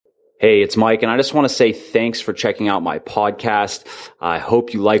Hey, it's Mike, and I just want to say thanks for checking out my podcast. I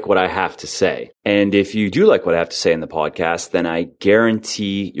hope you like what I have to say. And if you do like what I have to say in the podcast, then I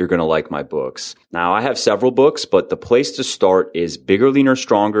guarantee you're going to like my books. Now, I have several books, but the place to start is Bigger, Leaner,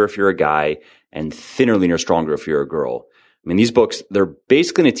 Stronger if you're a guy, and Thinner, Leaner, Stronger if you're a girl. I mean, these books, they're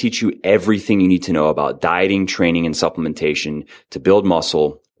basically going to teach you everything you need to know about dieting, training, and supplementation to build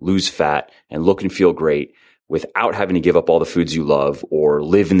muscle, lose fat, and look and feel great, without having to give up all the foods you love or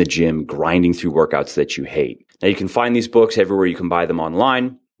live in the gym grinding through workouts that you hate. Now, you can find these books everywhere you can buy them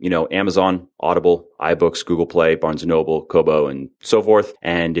online. Amazon, Audible, iBooks, Google Play, Barnes & Noble, Kobo, and so forth.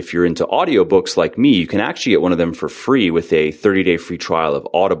 And if you're into audiobooks like me, you can actually get one of them for free with a 30-day free trial of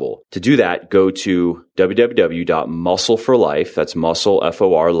Audible. To do that, go to www.muscleforlife, that's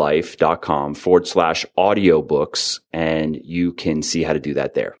muscleforlife.com/audiobooks, and you can see how to do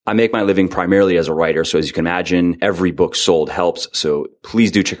that there. I make my living primarily as a writer, so as you can imagine, every book sold helps, so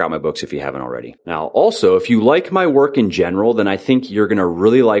please do check out my books if you haven't already. Now, also, if you like my work in general, then I think you're going to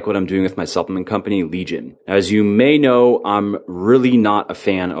really like what I'm doing with my supplement company, Legion. As you may know, I'm really not a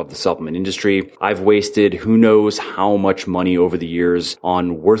fan of the supplement industry. I've wasted who knows how much money over the years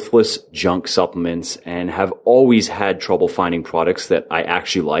on worthless junk supplements and have always had trouble finding products that I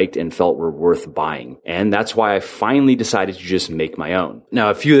actually liked and felt were worth buying. And that's why I finally decided to just make my own. Now,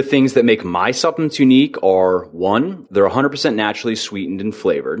 a few of the things that make my supplements unique are: 1, they're 100% naturally sweetened and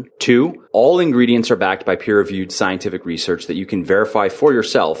flavored. 2, all ingredients are backed by peer-reviewed scientific research that you can verify for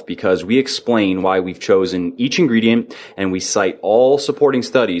yourself, because we explain why we've chosen each ingredient and we cite all supporting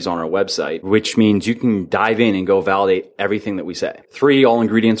studies on our website, which means you can dive in and go validate everything that we say. 3, all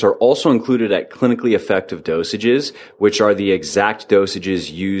ingredients are also included at clinically effective dosages, which are the exact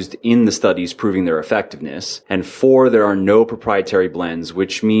dosages used in the studies proving their effectiveness. And 4, there are no proprietary blends,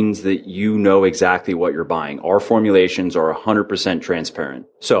 which means that you know exactly what you're buying. Our formulations are 100% transparent.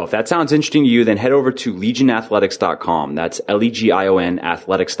 So if that sounds interesting to you, then head over to legionathletics.com. That's Legion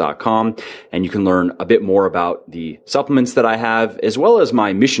athletics.com, and you can learn a bit more about the supplements that I have, as well as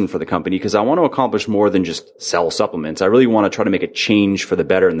my mission for the company, because I want to accomplish more than just sell supplements. I really want to try to make a change for the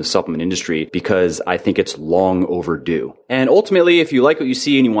better in the supplement industry, because I think it's long overdue. And ultimately, if you like what you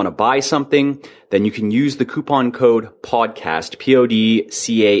see and you want to buy something, then you can use the coupon code PODCAST,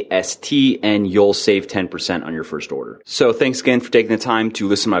 PODCAST, and you'll save 10% on your first order. So thanks again for taking the time to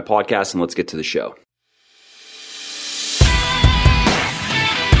listen to my podcast, and let's get to the show.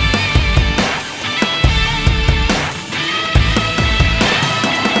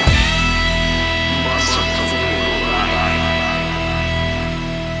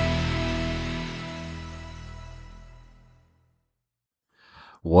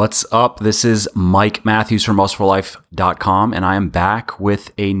 What's up? This is Mike Matthews from muscleforlife.com, and I am back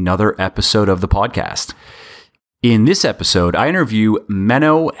with another episode of the podcast. In this episode, I interview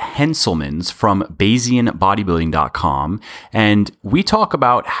Menno Henselmans from BayesianBodybuilding.com, and we talk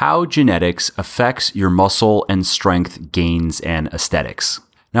about how genetics affects your muscle and strength gains and aesthetics.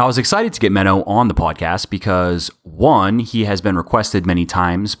 Now, I was excited to get Menno on the podcast because, 1, he has been requested many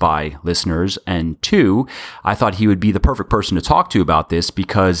times by listeners, and 2, I thought he would be the perfect person to talk to about this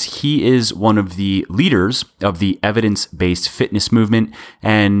because he is one of the leaders of the evidence-based fitness movement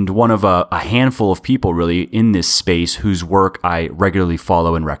and one of a handful of people really in this space whose work I regularly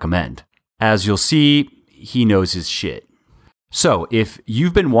follow and recommend. As you'll see, he knows his shit. So if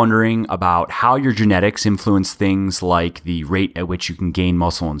you've been wondering about how your genetics influence things like the rate at which you can gain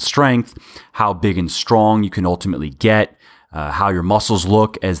muscle and strength, how big and strong you can ultimately get, how your muscles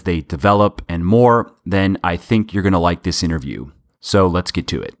look as they develop, and more, then I think you're going to like this interview. So let's get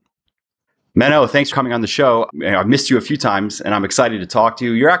to it. Menno, thanks for coming on the show. I've missed you a few times, and I'm excited to talk to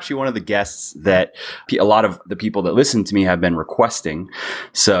you. You're actually one of the guests that a lot of the people that listen to me have been requesting.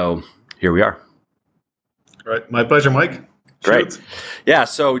 So here we are. All right. My pleasure, Mike. Great. Yeah,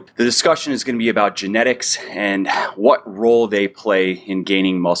 so the discussion is going to be about genetics and what role they play in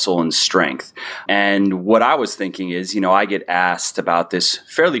gaining muscle and strength. And what I was thinking is, I get asked about this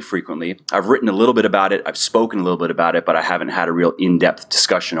fairly frequently. I've written a little bit about it. I've spoken a little bit about it, but I haven't had a real in-depth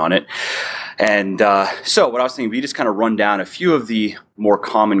discussion on it. And so what I was thinking, we just kind of run down a few of the more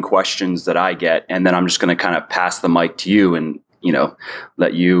common questions that I get, and then I'm just going to kind of pass the mic to you and,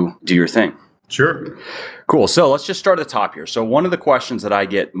 let you do your thing. Sure. Cool. So let's just start at the top here. So one of the questions that I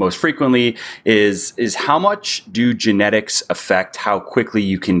get most frequently is how much do genetics affect how quickly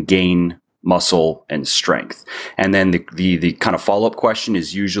you can gain muscle, and strength. And then the kind of follow-up question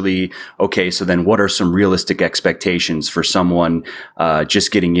is usually, okay, so then what are some realistic expectations for someone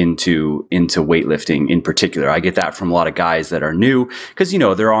just getting into weightlifting in particular? I get that from a lot of guys that are new because,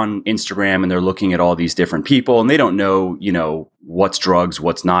 they're on Instagram and they're looking at all these different people and they don't know, what's drugs,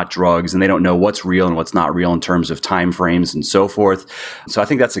 what's not drugs, and they don't know what's real and what's not real in terms of time frames and so forth. So I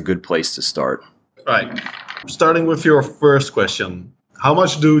think that's a good place to start. Right. Starting with your first question, how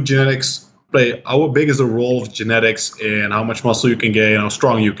much do genetics play? How big is the role of genetics in how much muscle you can gain, how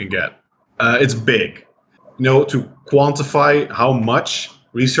strong you can get? It's big. To quantify how much,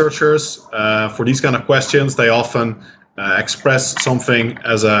 researchers for these kind of questions, they often express something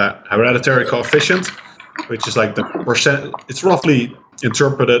as a hereditary coefficient, which is like the percent. It's roughly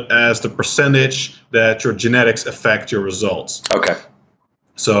interpreted as the percentage that your genetics affect your results. Okay.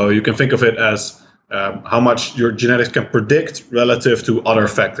 So you can think of it as how much your genetics can predict relative to other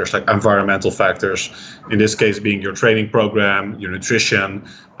factors, like environmental factors, in this case being your training program, your nutrition,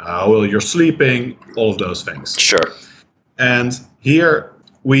 how well you're sleeping, all of those things. Sure. And here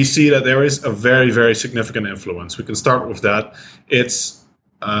we see that there is a very, very significant influence. We can start with that. It's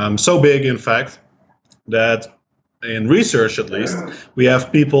so big, in fact, that in research, at least, we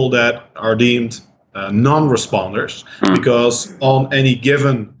have people that are deemed non-responders because on any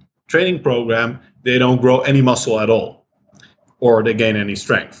given training program, they don't grow any muscle at all, or they gain any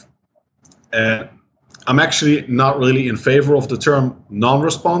strength. And I'm actually not really in favor of the term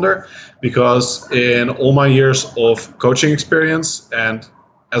non-responder because in all my years of coaching experience, and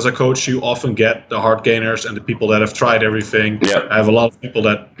as a coach, you often get the hard gainers and the people that have tried everything. Yeah. I have a lot of people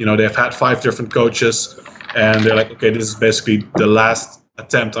that, they've had 5 different coaches and they're like, okay, this is basically the last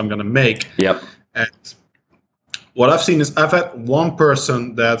attempt I'm going to make. Yep. And what I've seen is I've had one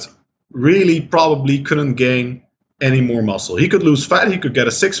person that really probably couldn't gain any more muscle. He could lose fat, he could get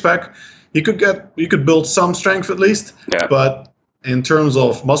a six-pack, he could build some strength at least. Yeah. But in terms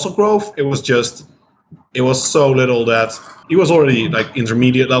of muscle growth, it was so little that he was already like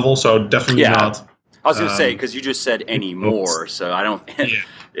intermediate level, so definitely not. I was going to say, because you just said any more, so I don't.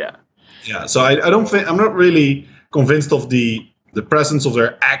 Yeah. So I don't think, I'm not really convinced of the presence of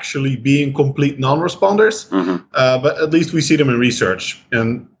there actually being complete non-responders, but at least we see them in research,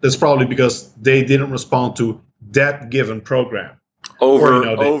 and that's probably because they didn't respond to that given program over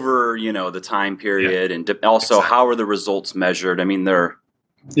the time period, and also exactly. How are the results measured? I mean, they're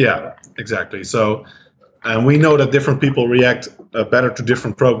exactly. So, and we know that different people react better to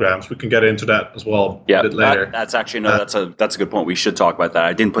different programs. We can get into that as well a bit later. That's actually that's a good point. We should talk about that.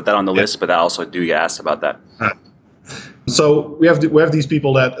 I didn't put that on the list, but I also do get asked about that. So we have these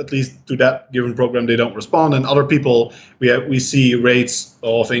people that at least to that given program they don't respond, and other people we see rates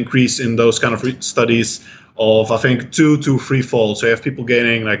of increase in those kind of studies of I think 2 to 3-fold. So you have people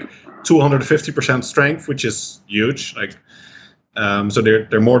gaining like 250% strength, which is huge. Like so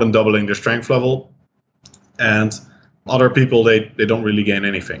they're more than doubling their strength level, and other people they don't really gain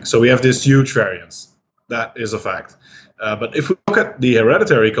anything. So we have this huge variance. That is a fact. But if we look at the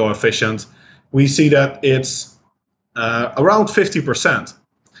hereditary coefficient, we see that it's around 50%.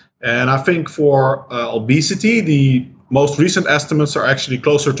 And I think for obesity, the most recent estimates are actually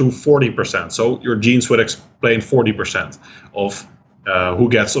closer to 40%. So your genes would explain 40% of who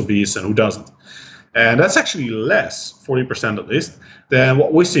gets obese and who doesn't. And that's actually less, 40% at least, than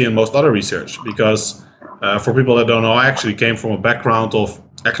what we see in most other research. Because for people that don't know, I actually came from a background of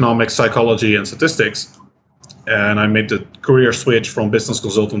economics, psychology, and statistics. And I made the career switch from business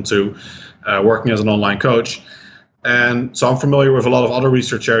consultant to working as an online coach. And so I'm familiar with a lot of other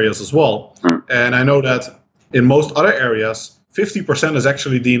research areas as well. And I know that in most other areas, 50% is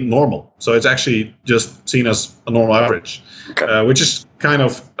actually deemed normal. So it's actually just seen as a normal average, which is kind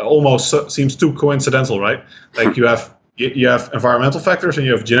of almost seems too coincidental, right? Like you have environmental factors and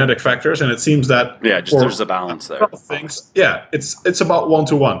you have genetic factors, and it seems that there's a balance there. Things, it's about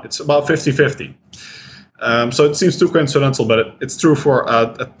 1-to-1. It's about 50-50. So it seems too coincidental, but it's true for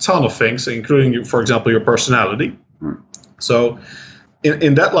a ton of things, including, for example, your personality. So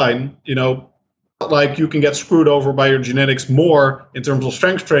in that line, like you can get screwed over by your genetics more in terms of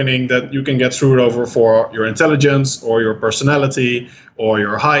strength training that you can get screwed over for your intelligence or your personality or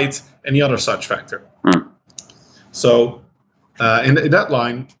your height, any other such factor. So in that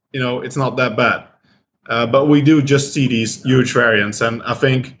line, it's not that bad. But we do just see these huge variants. And I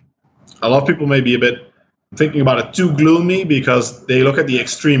think a lot of people may be a bit thinking about it too gloomy because they look at the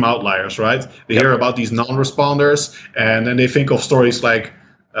extreme outliers, right? They hear about these non-responders, and then they think of stories like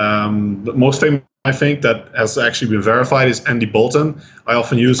the most famous, I think, that has actually been verified is Andy Bolton. I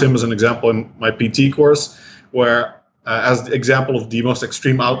often use him as an example in my PT course, where as the example of the most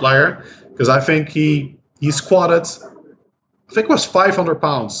extreme outlier, because I think he squatted, I think it was 500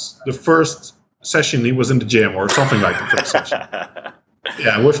 pounds the first session he was in the gym, or something like the first session.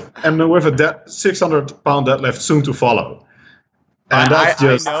 Yeah, with a 600-pound deadlift soon to follow. And that's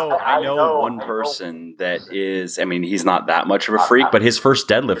I know one person that is, I mean, he's not that much of a freak, but his first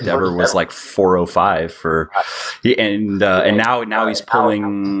deadlift ever was like 405 and now he's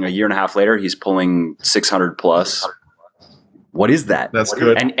pulling, a year and a half later, he's pulling 600 plus. What is that? That's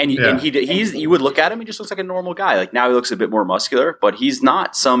good. And he's you would look at him, he just looks like a normal guy. Like now he looks a bit more muscular, but he's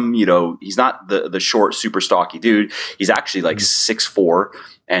not he's not the short, super stocky dude. He's actually like 6'4"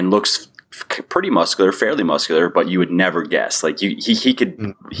 and looks pretty muscular, fairly muscular, but you would never guess. Like he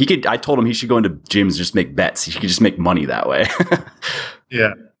could. I told him he should go into gyms and just make bets. He could just make money that way.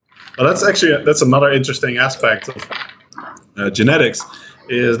 Yeah, well, that's another interesting aspect of genetics,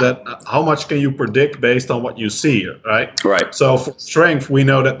 is that how much can you predict based on what you see, right? Right. So for strength, we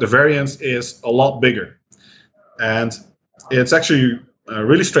know that the variance is a lot bigger, and it's actually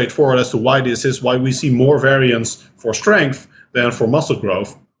really straightforward as to why this is. Why we see more variance for strength than for muscle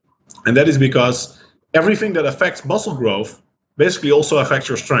growth. And that is because everything that affects muscle growth basically also affects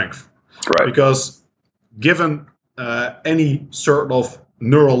your strength. Right. Because given any sort of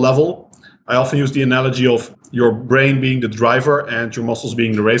neural level, I often use the analogy of your brain being the driver and your muscles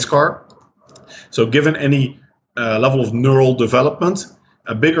being the race car. So given any level of neural development,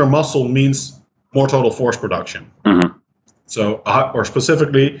 a bigger muscle means more total force production. Mm-hmm. So, or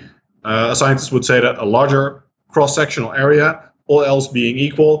specifically, a scientist would say that a larger cross-sectional area, all else being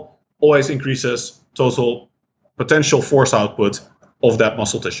equal, always increases total potential force output of that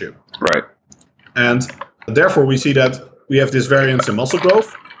muscle tissue. Right. And therefore, we see that we have this variance in muscle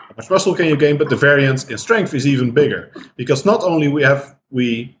growth. How much muscle can you gain? But the variance in strength is even bigger, because not only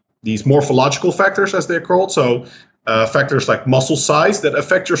we these morphological factors, as they're called, so factors like muscle size that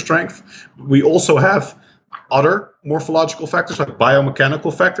affect your strength. We also have other morphological factors like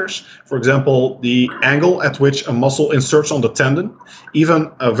biomechanical factors. For example, the angle at which a muscle inserts on the tendon,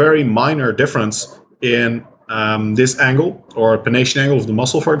 even a very minor difference in this angle or pennation angle of the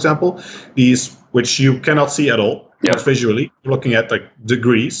muscle, for example, these which you cannot see at all, just visually, looking at like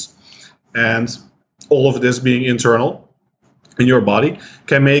degrees, and all of this being internal in your body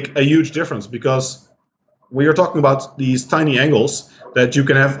can make a huge difference, because we are talking about these tiny angles that you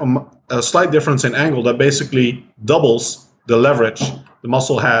can have a slight difference in angle that basically doubles the leverage the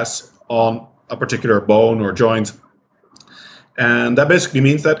muscle has on a particular bone or joint. And that basically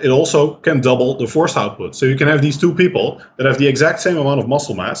means that it also can double the force output. So you can have these two people that have the exact same amount of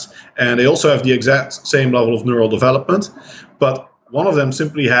muscle mass, and they also have the exact same level of neural development, but one of them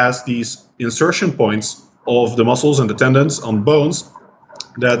simply has these insertion points of the muscles and the tendons on bones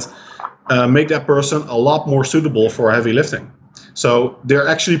that make that person a lot more suitable for heavy lifting. So they're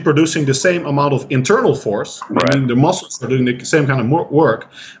actually producing the same amount of internal force, meaning the muscles are doing the same kind of work,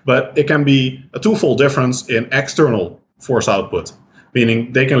 but it can be a twofold difference in external force output,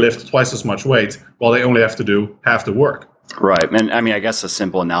 meaning they can lift twice as much weight while they only have to do half the work. Right. And I mean, I guess a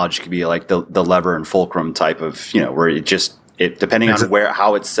simple analogy could be like the lever and fulcrum type of, where it depending on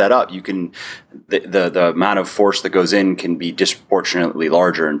how it's set up, you can the amount of force that goes in can be disproportionately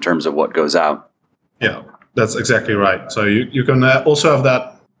larger in terms of what goes out. Yeah, that's exactly right. So you can also have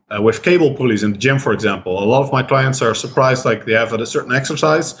that with cable pulleys in the gym, for example. A lot of my clients are surprised, like they have a certain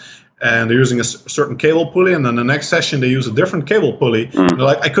exercise and they're using a certain cable pulley, and then the next session they use a different cable pulley. And they're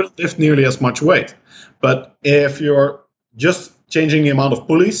like, I couldn't lift nearly as much weight. But if you're just changing the amount of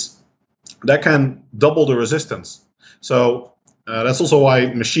pulleys, that can double the resistance. So that's also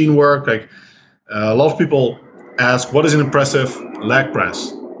why machine work, like a lot of people ask, what is an impressive leg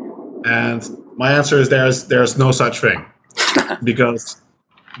press? And my answer is there's no such thing, because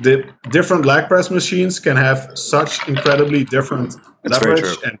the different leg press machines can have such incredibly different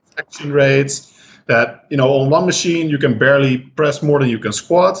leverage and traction rates that, on one machine you can barely press more than you can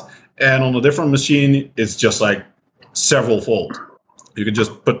squat, and on a different machine it's just like several fold. You can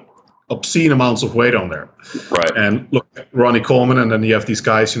just put obscene amounts of weight on there. Right. And look at Ronnie Coleman, and then you have these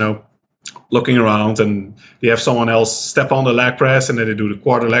guys, looking around, and they have someone else step on the leg press, and then they do the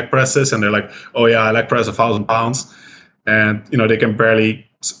quarter leg presses, and they're like, oh yeah, I leg press 1,000 pounds. And, they can barely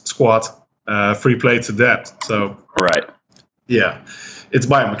squat 3 plates a depth. So, right. Yeah, it's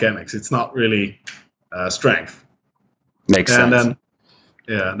biomechanics. It's not really strength. Makes sense.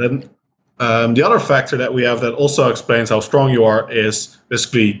 Then the other factor that we have that also explains how strong you are is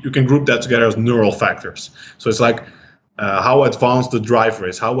basically, you can group that together as neural factors. So it's like how advanced the driver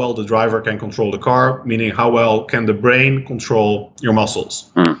is, how well the driver can control the car, meaning how well can the brain control your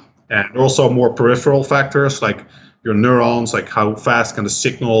muscles. And also more peripheral factors like your neurons, like how fast can the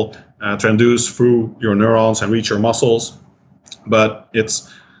signal transduce through your neurons and reach your muscles. But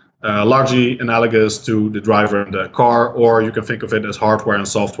it's largely analogous to the driver in the car, or you can think of it as hardware and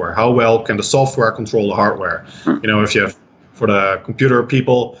software. How well can the software control the hardware? If you have, for the computer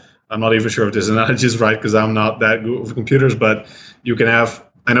people, I'm not even sure if this analogy is right because I'm not that good with computers, but you can have,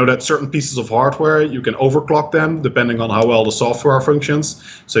 I know that certain pieces of hardware, you can overclock them depending on how well the software functions.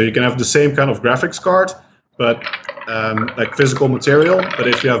 So you can have the same kind of graphics card, but like physical material, but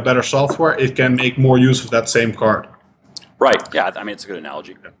if you have better software, it can make more use of that same card. Right. Yeah. I mean, it's a good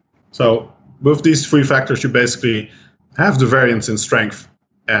analogy. So with these three factors, you basically have the variance in strength,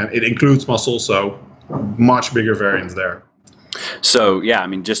 and it includes muscle, so much bigger variance there. So yeah, I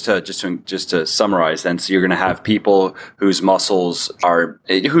mean, just to summarize, then, so you're going to have people whose muscles are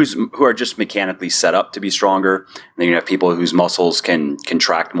who are just mechanically set up to be stronger, and then you have people whose muscles can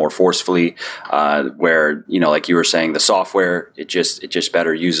contract more forcefully, where like you were saying, the software it just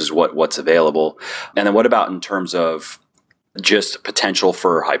better uses what's available. And then what about in terms of just potential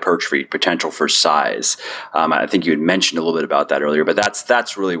for hypertrophy, potential for size? I think you had mentioned a little bit about that earlier, but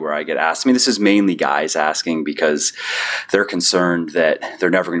that's really where I get asked. I mean, this is mainly guys asking because they're concerned that they're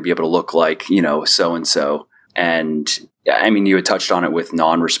never going to be able to look like, so-and-so. And I mean, you had touched on it with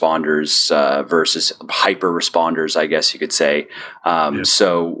non-responders versus hyper-responders, I guess you could say.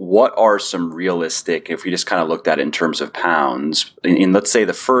 So what are some realistic, if we just kind of looked at it in terms of pounds, in let's say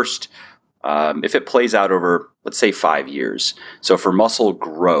the first, if it plays out over, let's say 5 years. So for muscle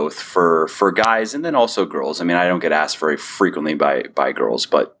growth for guys and then also girls, I mean, I don't get asked very frequently by girls,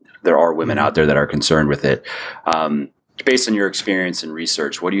 but there are women out there that are concerned with it. Based on your experience and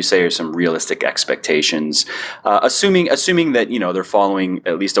research, what do you say are some realistic expectations? Assuming that, they're following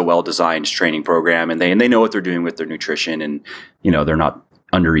at least a well-designed training program and they know what they're doing with their nutrition and, they're not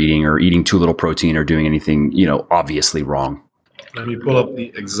under eating or eating too little protein or doing anything, obviously wrong. Let me pull up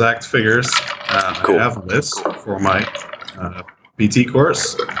the exact figures. Cool. I have this for my PT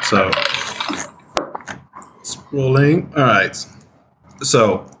course. So, scrolling. All right.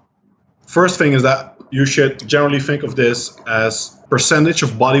 So, first thing is that you should generally think of this as percentage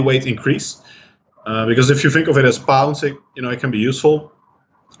of body weight increase. Because if you think of it as pounds, it can be useful.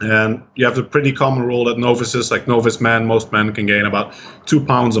 And you have the pretty common rule that novices, like novice men, most men can gain about 2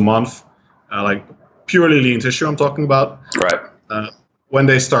 pounds a month, like purely lean tissue I'm talking about. Right. When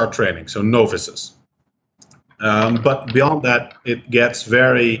they start training, so novices. But beyond that, it gets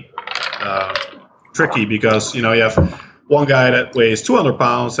very tricky because, you have one guy that weighs 200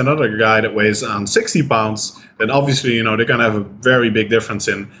 pounds, another guy that weighs 60 pounds, then obviously, they're going to have a very big difference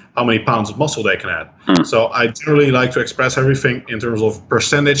in how many pounds of muscle they can add. So I generally like to express everything in terms of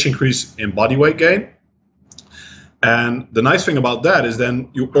percentage increase in body weight gain. And the nice thing about that is then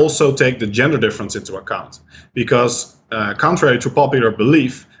you also take the gender difference into account because contrary to popular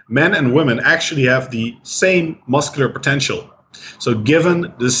belief, men and women actually have the same muscular potential. So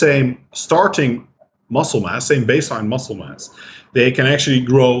given the same starting muscle mass, same baseline muscle mass, they can actually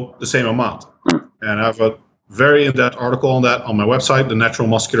grow the same amount. And I have a very in-depth article on that on my website, The Natural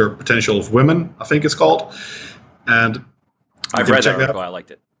Muscular Potential of Women, I think it's called. And I've read that article, I liked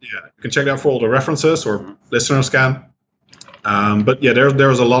it. Yeah, you can check that for all the references, or listeners can. But yeah,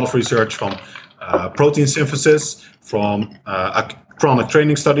 there's a lot of research from protein synthesis, from chronic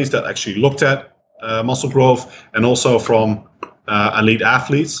training studies that actually looked at muscle growth, and also from elite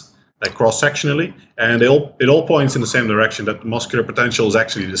athletes, like cross-sectionally. And it all points in the same direction, that the muscular potential is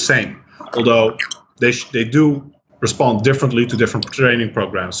actually the same, although they do respond differently to different training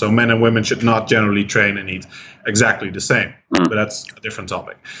programs. So men and women should not generally train and eat exactly the same, but that's a different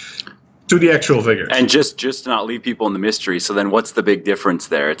topic. To the actual figures. And just to not leave people in the mystery, so then what's the big difference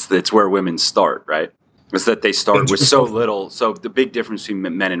there? It's where women start, right? It's that they start with so little. So the big difference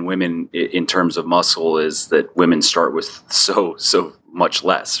between men and women in terms of muscle is that women start with so much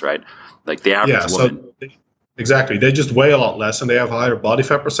less, right? Like the average woman. Exactly. They just weigh a lot less and they have a higher body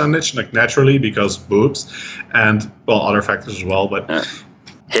fat percentage, like naturally, because boobs and, well, other factors as well. But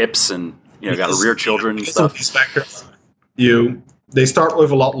hips and, got to rear children and stuff. These factors, they start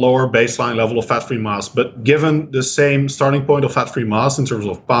with a lot lower baseline level of fat-free mass. But given the same starting point of fat-free mass in terms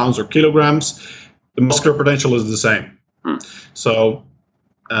of pounds or kilograms, the muscular potential is the same. So,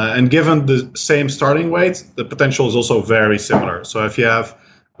 and given the same starting weight, the potential is also very similar. So if you have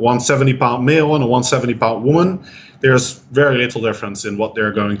 170-pound male and a 170-pound woman, there's very little difference in what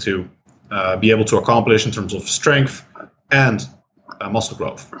they're going to be able to accomplish in terms of strength and muscle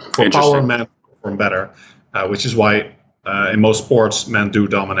growth. For power, men perform better, which is why in most sports men do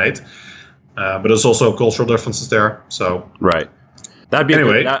dominate. But there's also cultural differences there. So right, that'd be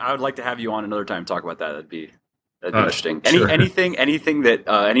anyway. I would like to have you on another time to talk about that. That'd be That'd be interesting. Sure. Anything that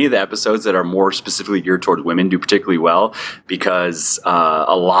any of the episodes that are more specifically geared towards women do particularly well, because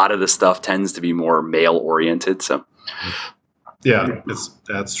a lot of the stuff tends to be more male oriented. So, yeah,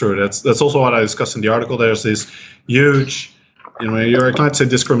 that's true. That's also what I discussed in the article. There's this huge, you're inclined to say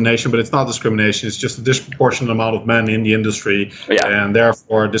discrimination, but it's not discrimination. It's just a disproportionate amount of men in the industry, and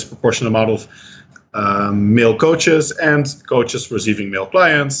therefore a disproportionate amount of male coaches and coaches receiving male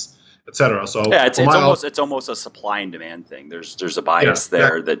clients, etc. So it's almost a supply and demand thing. There's a bias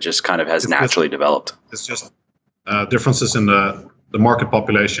there that just kind of has naturally developed. It's just differences in the market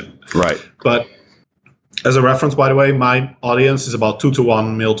population. Right. But as a reference, by the way, my audience is about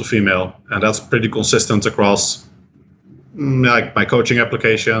 2-to-1 male to female, and that's pretty consistent across like my coaching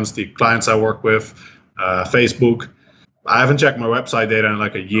applications, the clients I work with, Facebook. I haven't checked my website data in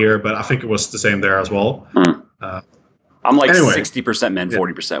like a year, but I think it was the same there as well. I'm like 60% men,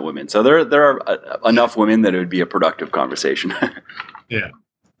 40% women. So there are enough women that it would be a productive conversation. Yeah.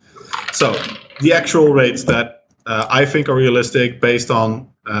 So the actual rates that I think are realistic based on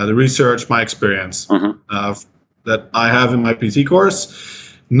the research, my experience that I have in my PT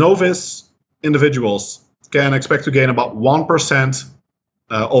course, novice individuals can expect to gain about 1%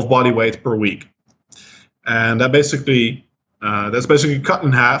 of body weight per week. And that's basically cut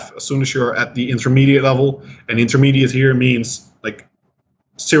in half as soon as you're at the intermediate level. And intermediate here means like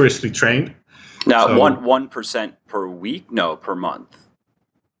seriously trained. Now, 1% per week? No, per month.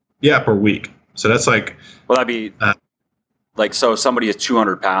 Yeah, per week. So that's like. Well, that'd be like, so if somebody is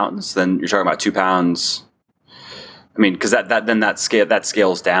 200 pounds, then you're talking about 2 pounds. I mean, because that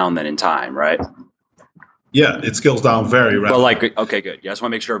scales down then in time, right? Yeah, it scales down very rapidly. Well, like, okay, good. Yeah, I just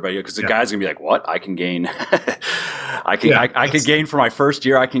want to make sure everybody, because the guy's gonna be like, "What? I can gain? I could gain for my first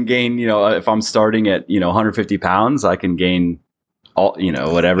year. I can gain, if I'm starting at 150 pounds, I can gain all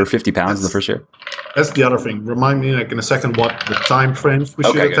 50 pounds in the first year." That's the other thing. Remind me, like in a second, what the time frames we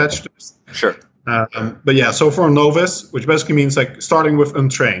should attach to this. Sure. But yeah, so for a novice, which basically means like starting with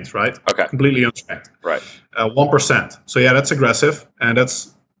untrained, right? Okay. Completely untrained. Right. 1%. So yeah, that's aggressive, and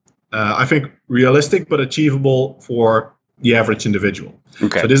that's. I think realistic but achievable for the average individual.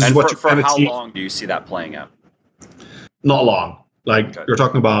 Okay. So this is what for how long do you see that playing out? Not long. Like you're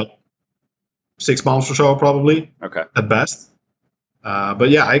talking about 6 months or so, probably. Okay. At best. But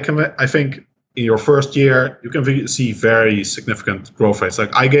yeah, I think in your first year you can see very significant growth rates.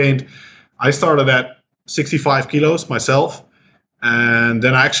 Like I started at 65 kilos myself, and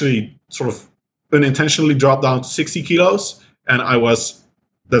then I actually sort of unintentionally dropped down to 60 kilos, and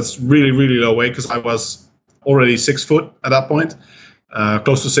that's really, really low weight because I was already 6 foot at that point,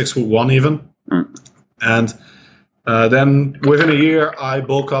 close to 6'1" even. And then within a year, I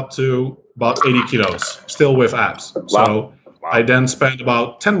bulk up to about 80 kilos, still with abs. Wow. So I then spent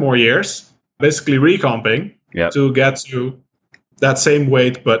about 10 more years basically recomping to get to that same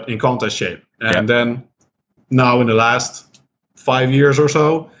weight, but in contest shape. And then now in the last 5 years or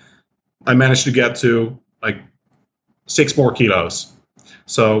so, I managed to get to like 6 more kilos.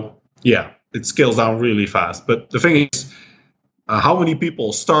 So yeah, it scales down really fast. But the thing is, how many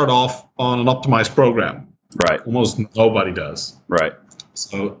people start off on an optimized program? Right. Almost nobody does. Right.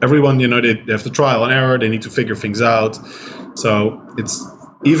 So everyone, they have to trial and error. They need to figure things out. So it's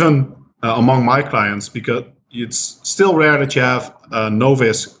even among my clients, because it's still rare that you have a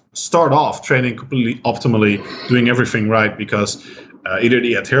novice start off training completely optimally, doing everything right, because either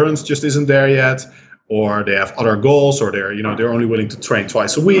the adherence just isn't there yet, or they have other goals, or they're only willing to train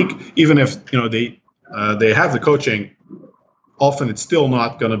twice a week. Even if they have the coaching, often it's still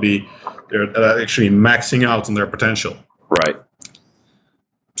not going to be they're actually maxing out on their potential. Right.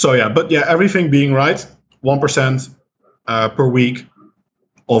 So everything being right, 1% per week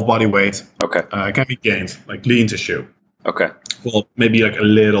of body weight. Okay. Can be gained, like lean tissue. Okay. Well, maybe like a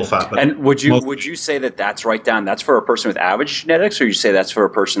little fat. But and would you say that that's right down? That's for a person with average genetics, or you say that's for a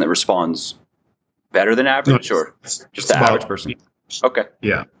person that responds better than average, or just the average person? Okay.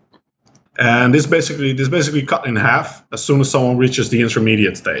 Yeah. And this basically cut in half as soon as someone reaches the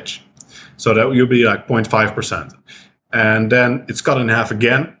intermediate stage. So that you'll be like 0.5%. And then it's cut in half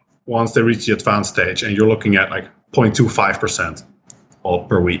again once they reach the advanced stage, and you're looking at like 0.25%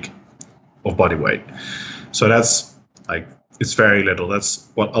 per week of body weight. So that's like, it's very little. That's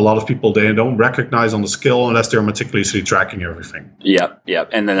what a lot of people, they don't recognize on the scale unless they're meticulously tracking everything. Yeah.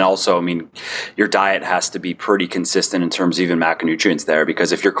 And then also, I mean, your diet has to be pretty consistent in terms of even macronutrients there,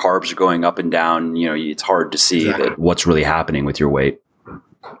 because if your carbs are going up and down, it's hard to see that what's really happening with your weight.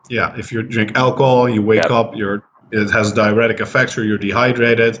 Yeah, if you drink alcohol, you wake up, it has diuretic effects, or you're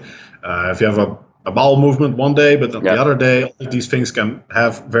dehydrated. If you have a a bowel movement one day, but then Yep. the other day, all of these things can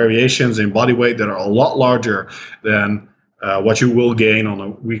have variations in body weight that are a lot larger than what you will gain on a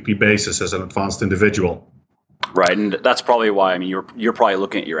weekly basis as an advanced individual. Right, and that's probably why. I mean, you're probably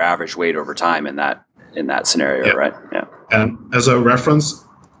looking at your average weight over time in that scenario, Yeah. right? Yeah. And as a reference,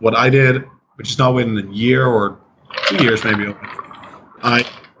 what I did, which is now within a year or 2 years maybe, I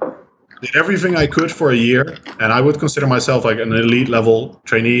did everything I could for a year, and I would consider myself like an elite level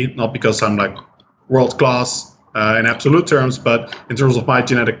trainee, not because I'm like world class in absolute terms, but in terms of my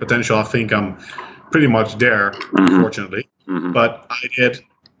genetic potential, I think I'm pretty much there, unfortunately. But I did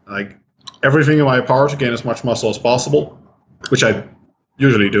like everything in my power to gain as much muscle as possible, which I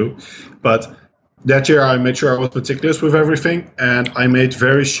usually do. But that year I made sure I was meticulous with everything, and I made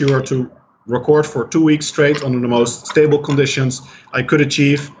very sure to record for 2 weeks straight under the most stable conditions I could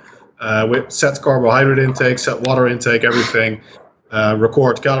achieve, with set carbohydrate intake, set water intake, everything,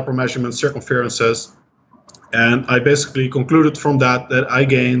 record caliper measurements, circumferences. And I basically concluded from that I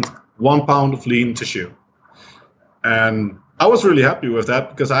gained 1 pound of lean tissue. And I was really happy with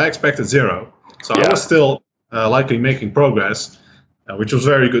that because I expected 0. So I was still likely making progress, which was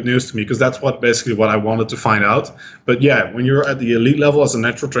very good news to me because that's basically what I wanted to find out. But yeah, when you're at the elite level as a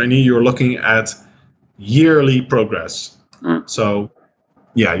natural trainee, you're looking at yearly progress. So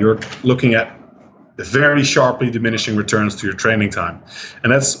yeah, you're looking at very sharply diminishing returns to your training time.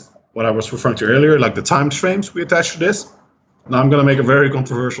 And that's what I was referring to earlier, like the time frames we attach to this. Now I'm going to make a very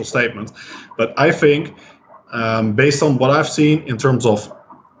controversial statement, but I think based on what I've seen in terms of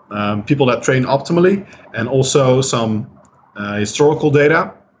people that train optimally and also some historical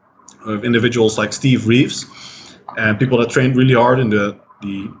data of individuals like Steve Reeves and people that trained really hard in the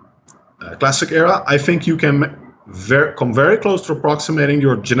classic era, I think you can come very close to approximating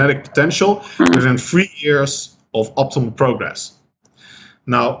your genetic potential within 3 years of optimal progress.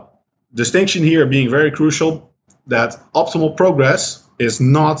 Now, distinction here being very crucial, that optimal progress is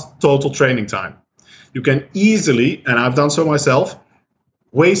not total training time. You can easily, and I've done so myself,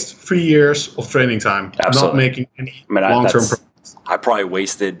 waste 3 years of training time, not making any long-term progress. I probably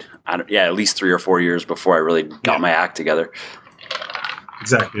wasted, at least 3 or 4 years before I really got my act together.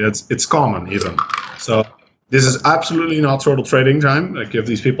 Exactly. It's common even. So this is absolutely not total training time. Like if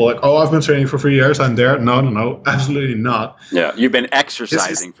these people like, oh, I've been training for 3 years, I'm there. No, absolutely not. Yeah, you've been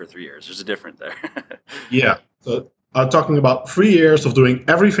exercising for 3 years. There's a difference there. Yeah. So I'm talking about 3 years of doing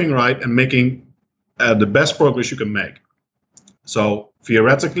everything right and making the best progress you can make. So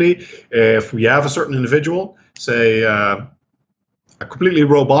theoretically, if we have a certain individual, say a completely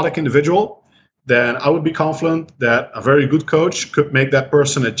robotic individual, then I would be confident that a very good coach could make that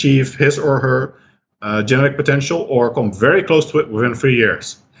person achieve his or her genetic potential or come very close to it within 3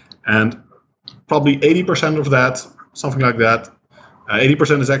 years. And probably 80% of that, something like that,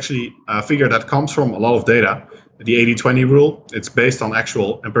 80% is actually a figure that comes from a lot of data. The 80-20 rule, it's based on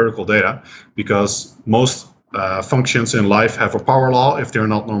actual empirical data because most functions in life have a power law if they're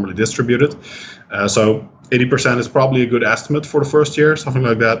not normally distributed. So 80% is probably a good estimate for the first year, something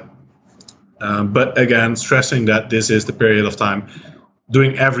like that. But again, stressing that this is the period of time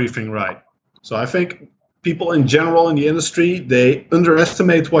doing everything right. So I think people in general in the industry, they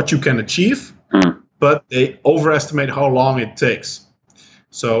underestimate what you can achieve, but they overestimate how long it takes.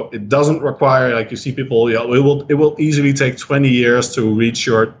 So it doesn't require, like you see people, it will easily take 20 years to reach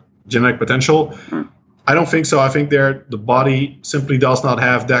your genetic potential. I don't think so. I think the body simply does not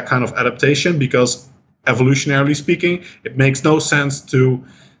have that kind of adaptation because evolutionarily speaking, it makes no sense to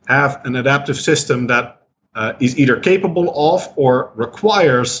have an adaptive system that is either capable of or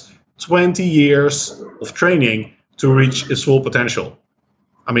requires 20 years of training to reach its full potential.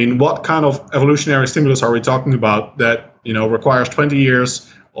 I mean, what kind of evolutionary stimulus are we talking about that requires 20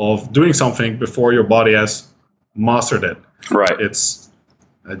 years of doing something before your body has mastered it? Right. It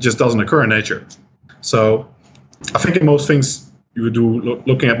just doesn't occur in nature. So I think in most things you would do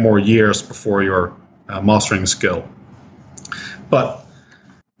looking at more years before you're mastering a skill. But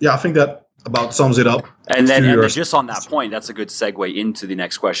yeah, I think that about sums it up. And then just on that point, that's a good segue into the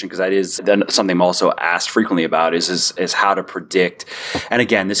next question, because that is then something I'm also asked frequently about is how to predict. And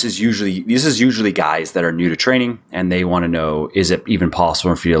again, this is usually guys that are new to training and they want to know, is it even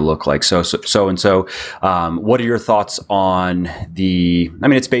possible for you to look like so and so? What are your thoughts on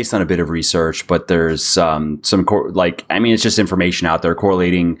it's based on a bit of research, but there's it's just information out there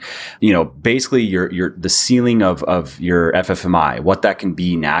correlating, basically the ceiling of your FFMI, what that can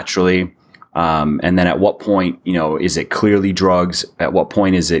be naturally. And then at what point, is it clearly drugs? At what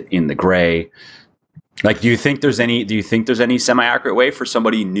point is it in the gray? Like, do you think there's any semi-accurate way for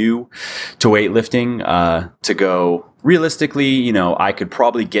somebody new to weightlifting to go realistically, I could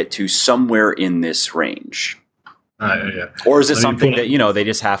probably get to somewhere in this range? Yeah. Or is it something that, they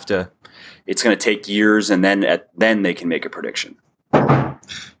just have to, it's going to take years and then they can make a prediction?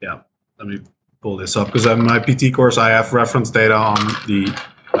 Yeah. Let me pull this up because in my PT course, I have reference data on the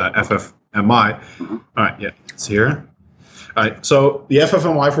FFMI. Mm-hmm. All right. Yeah. It's here. All right, so the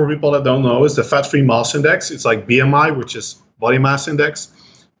FFMI, for people that don't know, is the fat-free mass index. It's like BMI, which is body mass index,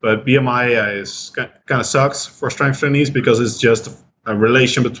 but BMI is kind of sucks for strength trainees because it's just a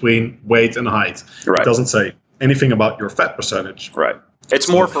relation between weight and height. Right. It doesn't say anything about your fat percentage. Right. It's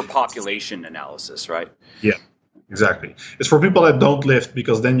more for population analysis, right? Yeah, exactly. It's for people that don't lift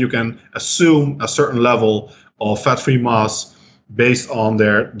because then you can assume a certain level of fat-free mass based on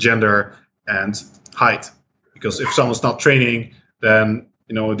their gender and height. Because if someone's not training, then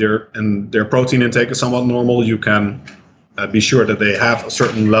their protein intake is somewhat normal. You can be sure that they have a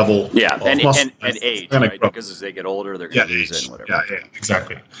certain level. Yeah, of and muscle age, right? Because as they get older, they're going to lose it and whatever. Yeah,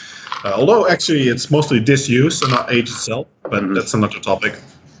 exactly. Although actually it's mostly disuse and not age itself, but that's another topic.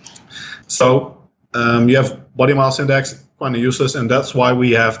 So you have body mass index, kind of useless, and that's why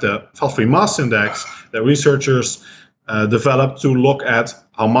we have the fat-free mass index that researchers developed to look at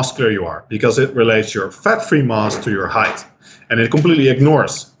how muscular you are, because it relates your fat-free mass to your height, and it completely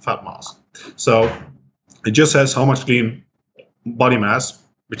ignores fat mass. So it just says how much lean body mass,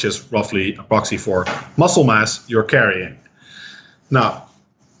 which is roughly a proxy for muscle mass, you're carrying. Now,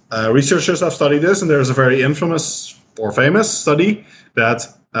 researchers have studied this, and there's a very infamous or famous study that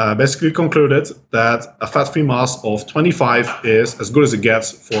basically concluded that a fat-free mass of 25 is as good as it gets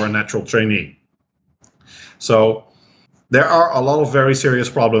for a natural trainee. So there are a lot of very serious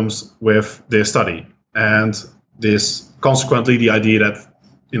problems with this study, and this consequently the idea that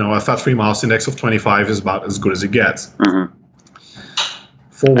a fat-free mass index of 25 is about as good as it gets. Mm-hmm.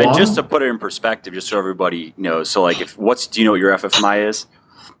 For one, and just to put it in perspective, just so everybody knows, so like do you know what your FFMI is?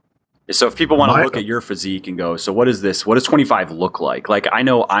 So if people want to look at your physique and go, so what is this? What does 25 look like? Like I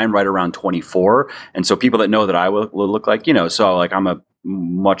know I'm right around 24, and so people that know that I will look like, so like I'm a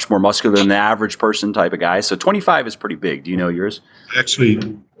much more muscular than the average person type of guy. So 25 is pretty big. Do you know yours?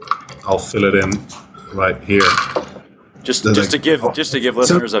 Actually, I'll fill it in right here. Just to give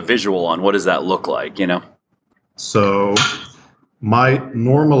listeners a visual on what does that look like, So my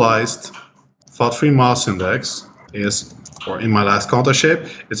normalized fat-free mass index is, or in my last contest shape,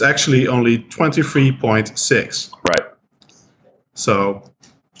 it's actually only 23.6. Right. So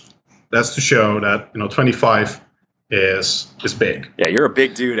that's to show that 25 is big. Yeah, you're a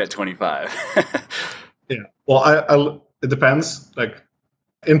big dude at 25. Yeah. Well, it depends. Like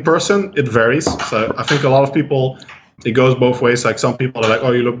in person, it varies. So I think a lot of people, it goes both ways. Like some people are like,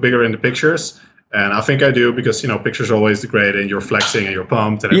 "Oh, you look bigger in the pictures," and I think I do because pictures are always degrade and you're flexing and you're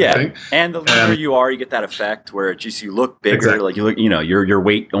pumped and everything. Yeah, and the leaner you are, you get that effect where you look bigger. Exactly. Like you look, your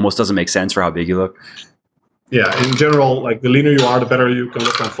weight almost doesn't make sense for how big you look. Yeah, in general, like the leaner you are, the better you can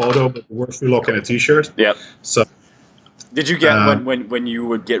look on photo, but the worse you look in a t-shirt. Yep. So. Did you get when you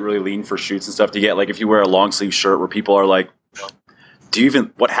would get really lean for shoots and stuff? Do you get like if you wear a long sleeve shirt where people are like,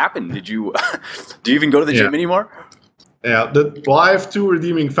 what happened? Do you even go to the gym anymore? Yeah, I have two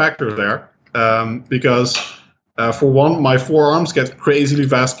redeeming factors there because for one, my forearms get crazily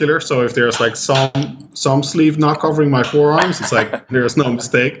vascular. So if there's like some sleeve not covering my forearms, it's like there's no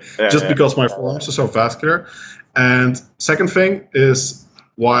mistake because my forearms are so vascular. And second thing is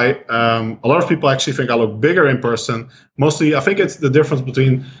why a lot of people actually think I look bigger in person. Mostly, I think it's the difference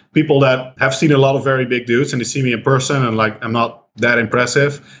between people that have seen a lot of very big dudes and they see me in person and like I'm not that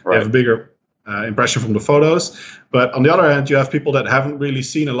impressive. Right. They have a bigger impression from the photos. But on the other hand, you have people that haven't really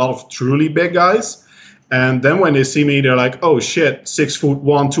seen a lot of truly big guys. And then when they see me, they're like, "Oh shit,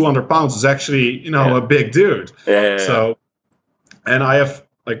 6'1", 200 pounds is actually a big dude." Yeah. So, and I have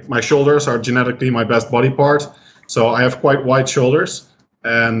like my shoulders are genetically my best body part, so I have quite wide shoulders.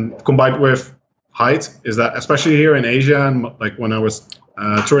 And combined with height, is that especially here in Asia and like when I was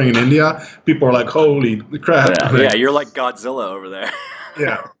touring in India, people are like, "Holy crap!" Yeah, you're like Godzilla over there.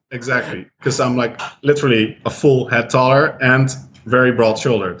 Yeah, exactly. Because I'm like literally a full head taller and very broad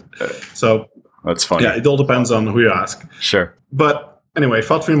shouldered. So. That's funny. Yeah, it all depends on who you ask. Sure. But anyway,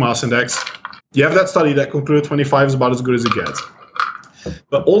 fat-free mass index. You have that study that concluded 25 is about as good as it gets.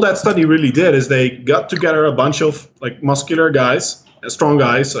 But all that study really did is they got together a bunch of like muscular guys, strong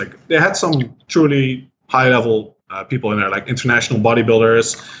guys. Like they had some truly high-level people in there, like international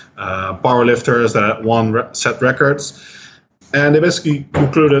bodybuilders, powerlifters that won set records. And they basically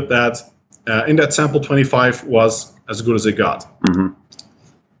concluded that in that sample, 25 was as good as it got. Mm-hmm.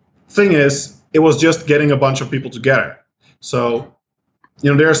 Thing is, it was just getting a bunch of people together. So,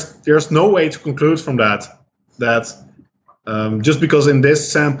 there's no way to conclude from that just because in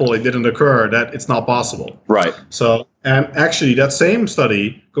this sample it didn't occur, that it's not possible. Right. So, and actually that same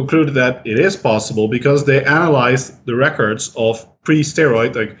study concluded that it is possible because they analyzed the records of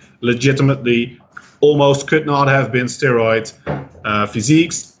pre-steroid, like legitimately almost could not have been steroid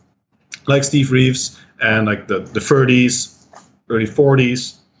physiques, like Steve Reeves and like the 30s, early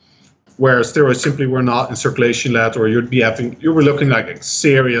 40s, where steroids simply were not in circulation yet, or you were looking like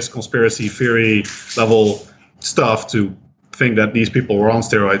serious conspiracy theory level stuff to think that these people were on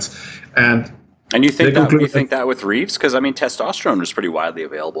steroids. And you think that with Reeves? Because, I mean, testosterone was pretty widely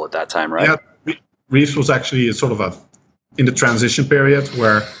available at that time, right? Yeah, Reeves was actually sort of in the transition period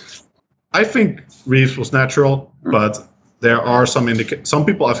where I think Reeves was natural, but there are some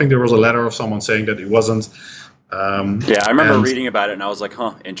people, I think there was a letter of someone saying that he wasn't. I remember reading about it, and I was like,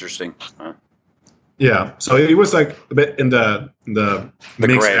 "Interesting." Huh. Yeah, so it was like a bit in the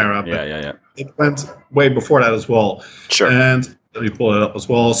mixed gray era. Yeah. It went way before that as well. Sure. And let me pull it up as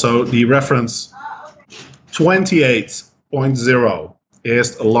well. So the reference 28.0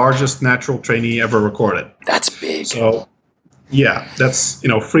 is the largest natural trainee ever recorded. That's big. So yeah, that's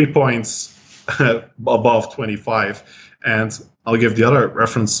 3 points above 25. And I'll give the other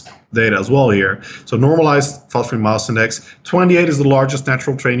reference data as well here. So normalized fat-free mass index, 28 is the largest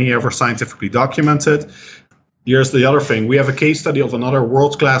natural trainee ever scientifically documented. Here's the other thing. We have a case study of another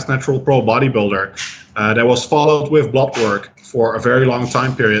world-class natural pro bodybuilder that was followed with blood work for a very long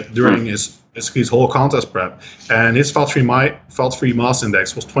time period during his whole contest prep. And his fat-free mass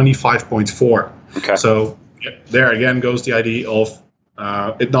index was 25.4. Okay. So there again goes the idea of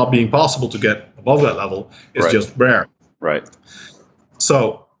it not being possible to get above that level. It's just rare. Right.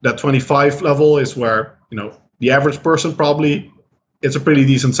 So that 25 level is where, the average person probably, it's a pretty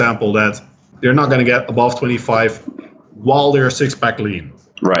decent sample that they're not going to get above 25 while they're six-pack lean.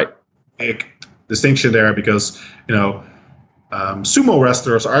 Right. Big distinction there because, sumo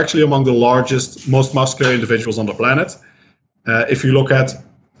wrestlers are actually among the largest, most muscular individuals on the planet. If you look at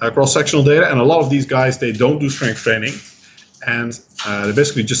cross-sectional data, and a lot of these guys, they don't do strength training, and they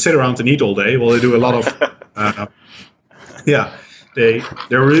basically just sit around and eat all day. Well, they do a lot of... they're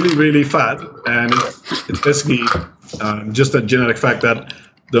really, really fat, and it's basically just a genetic fact that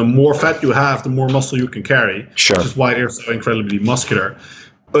the more fat you have, the more muscle you can carry. Sure. Which is why they're so incredibly muscular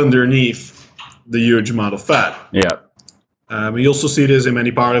underneath the huge amount of fat. Yeah. We also see this in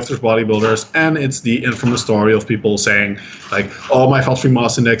many powerlifters, bodybuilders, and it's the infamous story of people saying, like, oh, my fat-free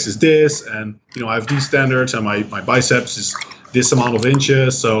mass index is this, and I have these standards, and my biceps is this amount of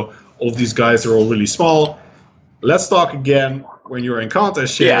inches, so all of these guys are all really small. Let's talk again when you're in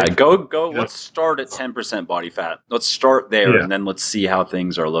contest shape. Yeah, go. Let's start at 10% body fat. Let's start there, and then let's see how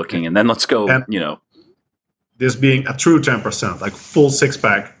things are looking, and then let's go, This being a true 10%, like full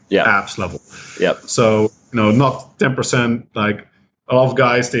six-pack abs level. Yep. So, not 10%, like a lot of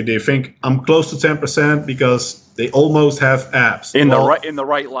guys, they think I'm close to 10% because they almost have abs. In the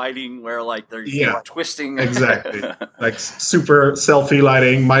right lighting where like they're twisting. Exactly. Like super selfie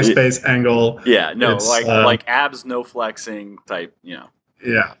lighting, MySpace angle. Yeah, no, like abs, no flexing type, Yeah.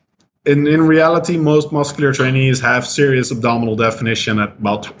 In reality, most muscular trainees have serious abdominal definition at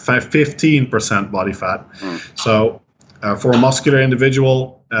about 15% body fat. So for a muscular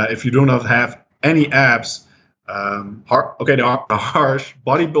individual, if you do not have any abs, the harsh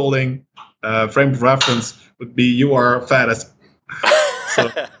bodybuilding frame of reference would be you are fattest. So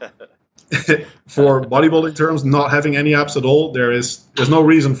for bodybuilding terms, not having any abs at all, there's no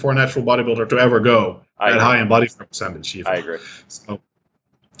reason for a natural bodybuilder to ever go that high in body fat percentage. Even. I agree. So,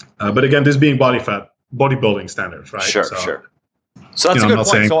 but again, this being bodybuilding standards, right? Sure. So that's a good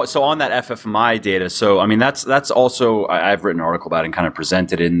point. So on that FFMI data, so I mean that's also I've written an article about it and kind of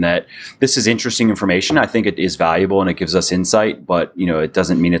presented in that this is interesting information. I think it is valuable and it gives us insight, but it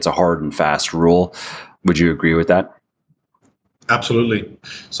doesn't mean it's a hard and fast rule. Would you agree with that? Absolutely.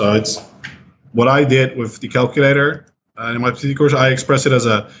 So it's what I did with the calculator in my PT course. I express it as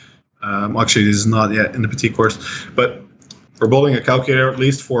actually this is not yet in the PT course, but we're building a calculator at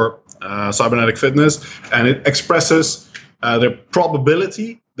least for cybernetic fitness, and it expresses the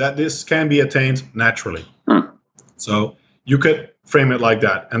probability that this can be attained naturally. So you could frame it like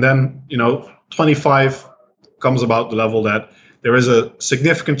that. And then, 25 comes about the level that there is a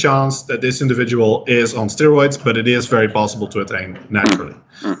significant chance that this individual is on steroids, but it is very possible to attain naturally.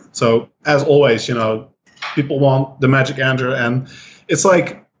 So as always, people want the magic answer. And it's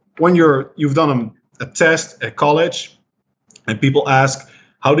like when you've done a test at college and people ask,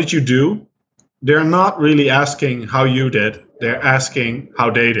 how did you do? they're not really asking how you did. They're asking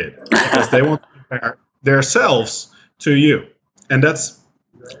how they did, because they want to compare themselves to you. And that's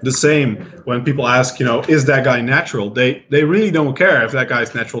the same when people ask, is that guy natural? They really don't care if that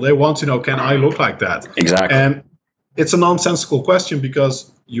guy's natural. They want to know, can I look like that? Exactly. And it's a nonsensical question,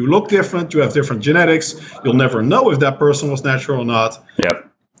 because you look different, you have different genetics. You'll never know if that person was natural or not.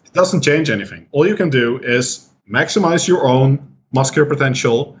 Yep. It doesn't change anything. All you can do is maximize your own muscular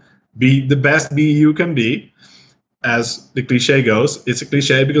potential, be the best bee you can be. As the cliche goes, it's a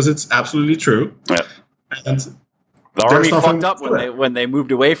cliche because it's absolutely true. Yep. And the Army fucked up when they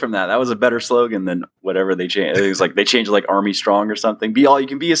moved away from that. That was a better slogan than whatever they changed. It was like they changed like Army Strong or something. Be all you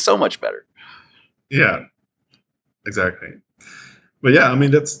can be is so much better. Yeah, exactly. But yeah, I mean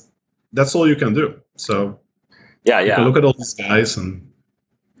that's all you can do. So yeah. You can look at all these guys and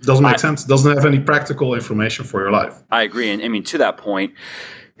it doesn't make sense. It doesn't have any practical information for your life. I agree. And I mean, to that point,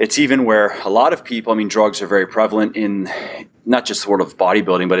 it's even where a lot of people, I mean, drugs are very prevalent in not just sort of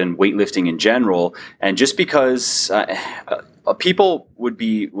bodybuilding, but in weightlifting in general. And just because people would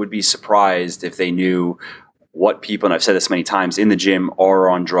be surprised if they knew what people, and I've said this many times, in the gym are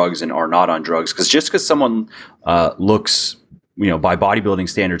on drugs and are not on drugs. Because just because someone looks, by bodybuilding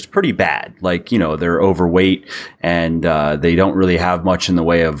standards, pretty bad. Like, they're overweight and they don't really have much in the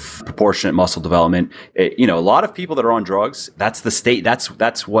way of proportionate muscle development. A lot of people that are on drugs, that's the state. That's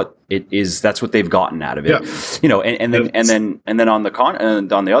what it is. That's what they've gotten out of it. Yeah. And then on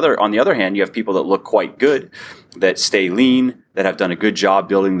the other hand, you have people that look quite good, that stay lean, that have done a good job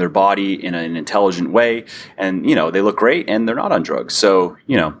building their body in an intelligent way, and they look great and they're not on drugs. So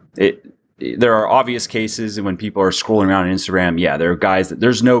there are obvious cases when people are scrolling around on Instagram. Yeah, there are guys that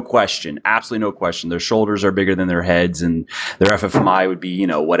there's no question, absolutely no question. Their shoulders are bigger than their heads and their FFMI would be,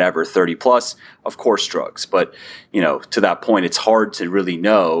 30 plus. Of course, drugs. But, to that point, it's hard to really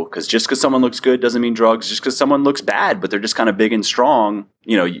know, because just because someone looks good doesn't mean drugs. Just because someone looks bad, but they're just kind of big and strong,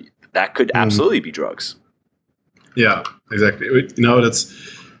 that could absolutely be drugs. Yeah, exactly. That's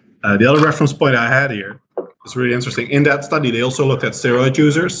the other reference point I had here. It's really interesting. In that study, they also looked at steroid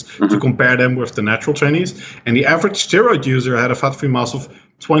users to compare them with the natural trainees. And the average steroid user had a fat-free mass of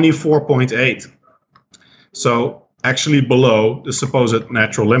 24.8. So actually below the supposed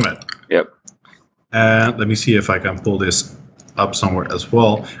natural limit. Yep. And let me see if I can pull this up somewhere as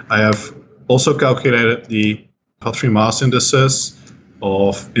well. I have also calculated the fat-free mass indices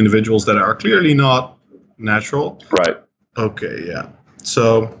of individuals that are clearly not natural. Right. Okay, yeah.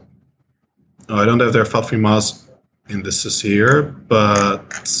 So I don't have their fat-free mass indices here,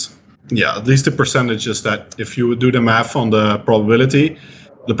 but yeah, at least the percentages that, if you would do the math on the probability,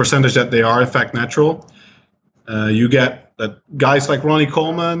 the percentage that they are in fact natural, you get that guys like Ronnie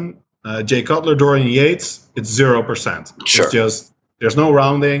Coleman, Jay Cutler, Dorian Yates, it's 0%. Sure. It's just, there's no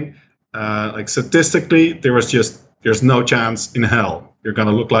rounding. Like statistically, there's no chance in hell you're going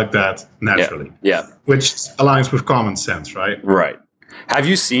to look like that naturally. Yeah. Which aligns with common sense, right? Right. Have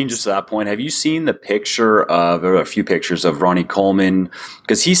you seen, just to that point, have you seen the picture of, or a few pictures of Ronnie Coleman?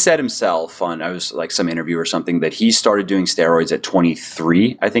 Because he said himself on, I was like some interview or something, that he started doing steroids at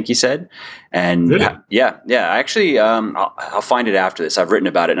 23, I think he said. And really? Yeah. Actually, I'll find it after this. I've written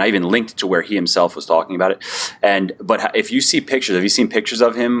about it, and I even linked to where he himself was talking about it. But if you see pictures, have you seen pictures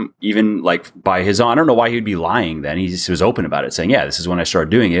of him even like by his own? I don't know why he'd be lying then. He just was open about it, saying, yeah, this is when I started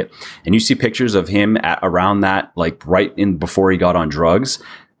doing it. And you see pictures of him at around that, like right in before he got on drugs.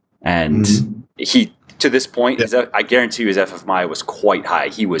 And he, to this point, I guarantee you his FFMI was quite high.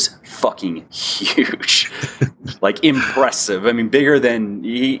 He was fucking huge. Like impressive. I mean, bigger than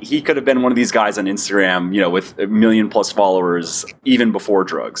he could have been one of these guys on Instagram, with 1 million plus followers even before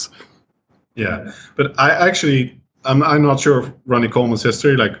drugs. Yeah, but I'm not sure of Ronnie Coleman's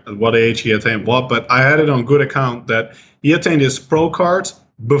history, like at what age he attained what, but I had it on good account that he attained his pro card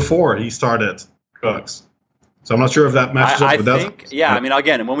before he started drugs. So I'm not sure if that matches up with that. I think, yeah. I mean,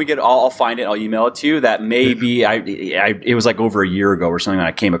 again, when we get, I'll find it. I'll email it to you. That may be, it was like over a year ago or something when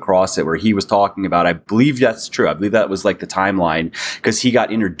I came across it, where he was talking about, I believe that's true. I believe that was like the timeline, because he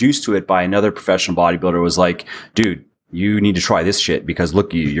got introduced to it by another professional bodybuilder. Was like, dude, you need to try this shit because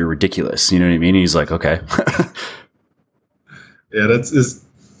look, you're ridiculous. You know what I mean? And he's like, okay. Yeah,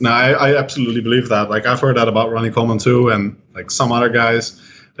 I absolutely believe that. Like I've heard that about Ronnie Coleman too, and like some other guys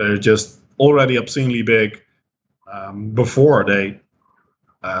that are just already obscenely big before they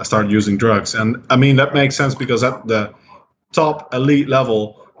started using drugs. And I mean, that makes sense because at the top elite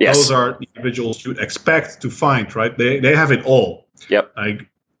level, those are the individuals you'd expect to find, right? They have it all. Yep. Like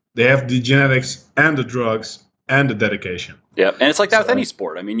they have the genetics and the drugs and the dedication. Yeah, and it's like that with any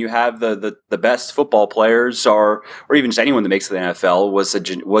sport. I mean, you have the best football players, or even just anyone that makes the NFL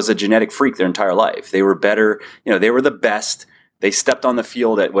was a genetic freak their entire life. They were better. They were the best. They stepped on the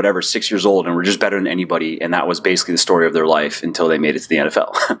field at 6 years old and were just better than anybody, and that was basically the story of their life until they made it to the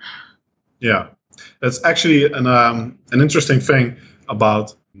NFL. Yeah, that's actually an interesting thing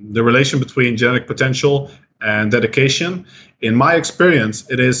about the relation between genetic potential and dedication. In my experience,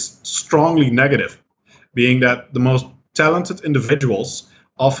 it is strongly negative, being that the most talented individuals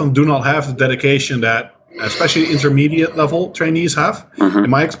often do not have the dedication that especially intermediate level trainees have. In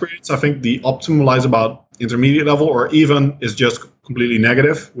my experience, I think the optimal lies about intermediate level, or even is just completely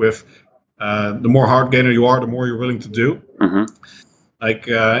negative with the more hard gainer you are, the more you're willing to do. Like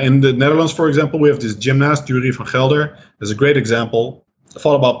in the Netherlands, for example, we have this gymnast, Jury van Gelder. There's a great example. I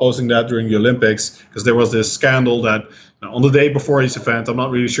thought about posting that during the Olympics because there was this scandal that on the day before his event, I'm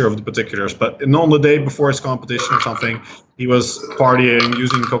not really sure of the particulars, but on the day before his competition or something, he was partying,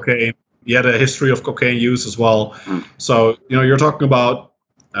 using cocaine. He had a history of cocaine use as well. So, you're talking about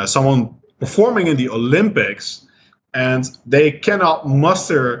someone performing in the Olympics, and they cannot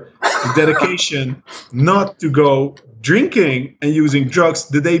muster the dedication not to go drinking and using drugs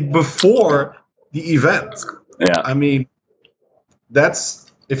the day before the event. Yeah. I mean,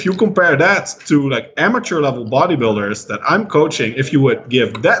 if you compare that to like amateur level bodybuilders that I'm coaching, if you would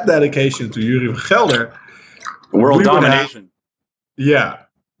give that dedication to Jury van Gelder, world domination.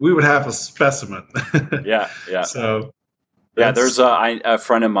 We would have a specimen. Yeah. So yeah, there's a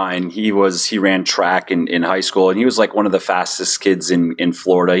friend of mine. He ran track in high school, and he was like one of the fastest kids in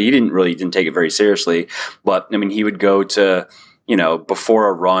Florida. He didn't take it very seriously, but I mean, he would go to, before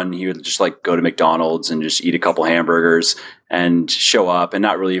a run, he would just like go to McDonald's and just eat a couple hamburgers and show up and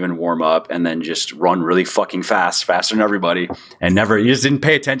not really even warm up, and then just run really fucking fast, faster than everybody, and he just didn't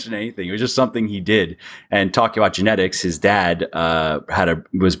pay attention to anything. It was just something he did. And talking about genetics, his dad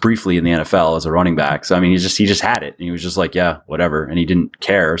was briefly in the NFL as a running back. So I mean, he just had it, and he was just like, yeah, whatever, and he didn't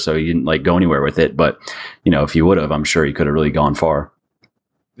care, so he didn't like go anywhere with it. But if he would have, I'm sure he could have really gone far.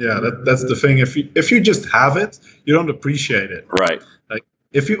 Yeah, that's the thing. If you just have it, you don't appreciate it. Right. Like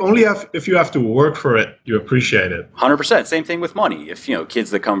if you have to work for it, you appreciate it. 100%. Same thing with money. If kids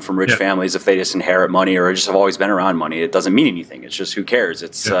that come from rich families, if they just inherit money or just have always been around money, it doesn't mean anything. It's just who cares.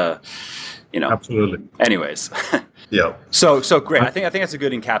 It's Absolutely. Anyways. Yeah. So great. I think that's a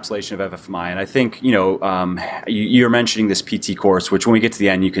good encapsulation of FFMI, and I think you're mentioning this PT course, which when we get to the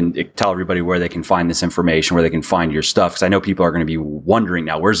end, you can tell everybody where they can find this information, where they can find your stuff, because I know people are going to be wondering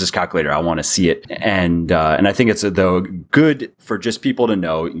now, where's this calculator? I want to see it, and I think it's though good for just people to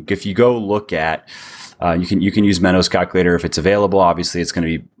know. If you go look at. You can use Menno's calculator if it's available. Obviously, it's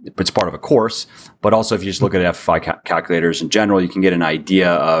part of a course, but also if you just look at FFI calculators in general, you can get an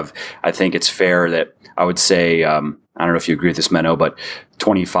idea of. I think it's fair that I would say I don't know if you agree with this, Menno, but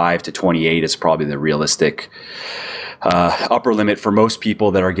 25 to 28 is probably the realistic upper limit for most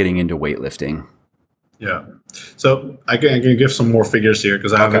people that are getting into weightlifting. Yeah. So I can give some more figures here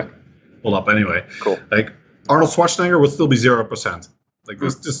because I have it pulled up anyway. Cool. Like Arnold Schwarzenegger would still be 0%. Like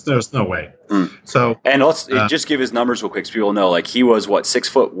there's no way. So and let's just give his numbers real quick so people know. Like he was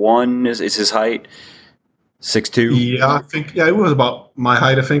 6'1" is his height, 6'2". Yeah, I think it was about my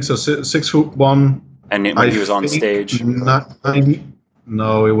height. I think so. 6'1". And when he was on stage, not 90.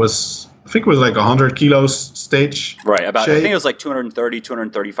 No, it was. I think it was like 100 kilos stage. Right. About. Shape. I think it was like 230,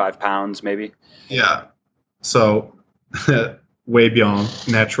 235 pounds, maybe. Yeah. So way beyond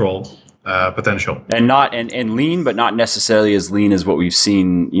natural. Potential and lean, but not necessarily as lean as what we've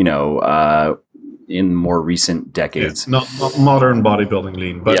seen, in more recent decades. Yeah, not modern bodybuilding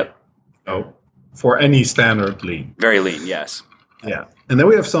lean, but for any standard lean, very lean. Yes. Yeah, and then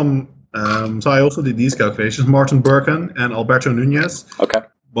we have some. So I also did these calculations: Martin Birkin and Alberto Nunez. Okay.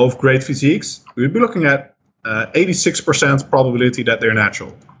 Both great physiques. We'd be looking at 86% probability that they're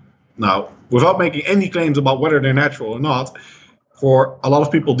natural. Now, without making any claims about whether they're natural or not. For a lot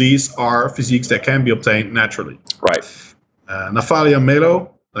of people, these are physiques that can be obtained naturally. Right. Natalia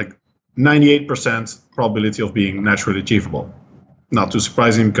Melo, like 98% probability of being naturally achievable. Not too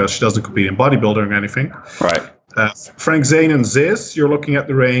surprising because she doesn't compete in bodybuilding or anything. Right. Frank Zane and Ziz, you're looking at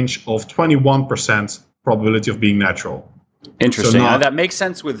the range of 21% probability of being natural. Interesting. So that makes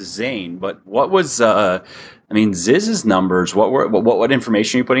sense with Zane, but what was Ziz's numbers? What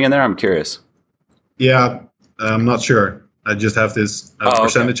information are you putting in there? I'm curious. Yeah, I'm not sure. I just have this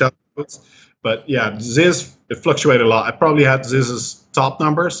percentage outputs. But yeah, Ziz, it fluctuated a lot. I probably had Ziz's top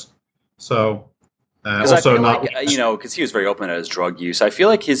numbers. So also I feel like, because he was very open at his drug use. I feel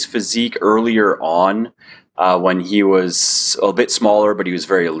like his physique earlier on, when he was a bit smaller, but he was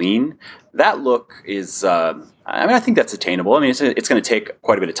very lean, that look is, I mean, I think that's attainable. I mean, it's going to take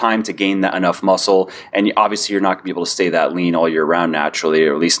quite a bit of time to gain that enough muscle, and obviously you're not going to be able to stay that lean all year round naturally,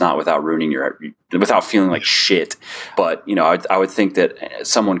 or at least not without without feeling like shit. But I would think that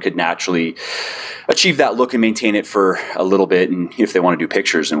someone could naturally achieve that look and maintain it for a little bit, and if they want to do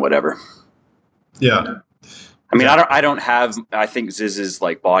pictures and whatever. Yeah. I mean, I think Ziz's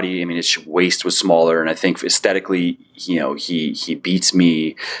like body, I mean, his waist was smaller, and I think aesthetically, he beats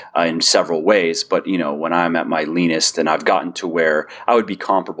me in several ways. But, when I'm at my leanest, and I've gotten to where I would be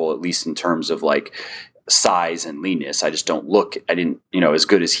comparable, at least in terms of like size and leanness. I didn't, as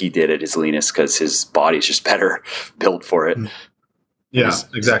good as he did at his leanest, because his body's just better built for it. Yeah,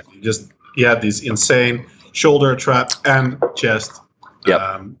 exactly. He had these insane shoulder, trap, and chest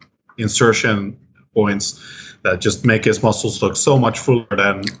insertion points that just make his muscles look so much fuller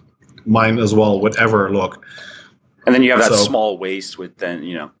than mine as well would ever look. And then you have that small waist with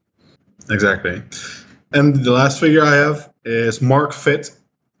then, Exactly. And the last figure I have is Mark Fit.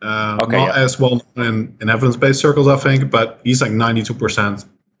 As well known in evidence-based circles, I think, but he's like 92%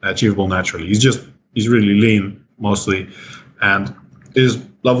 achievable naturally. He's really lean mostly. And his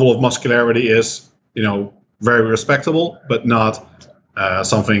level of muscularity is, very respectable, but not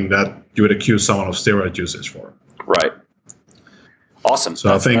something that you would accuse someone of steroid usage for. Right. Awesome.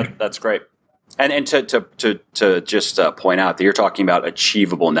 So I think that's great. And to just point out that you're talking about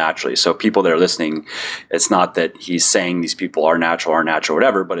achievable naturally. So people that are listening, it's not that he's saying these people are natural,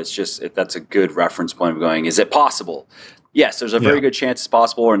 whatever, but it's just that's a good reference point of going, is it possible? Yes, there's a very good chance it's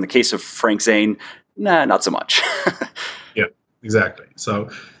possible. Or in the case of Frank Zane, nah, not so much. Yeah, exactly. So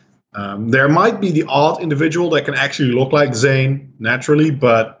there might be the odd individual that can actually look like Zane naturally,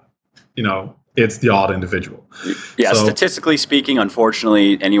 but it's the odd individual. Yeah, so, statistically speaking,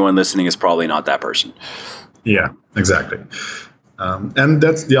 unfortunately, anyone listening is probably not that person. Yeah, exactly. And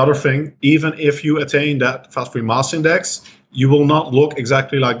that's the other thing. Even if you attain that fat-free mass index, you will not look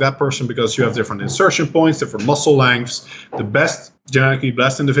exactly like that person because you have different insertion points, different muscle lengths. The genetically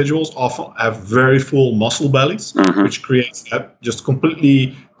blessed individuals often have very full muscle bellies, which creates that just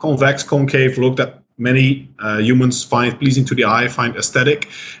completely convex, concave look that many humans find pleasing to the eye, find aesthetic.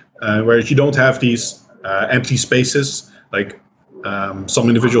 Whereas you don't have these empty spaces like some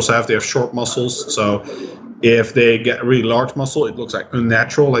individuals have. They have short muscles, so if they get a really large muscle, it looks like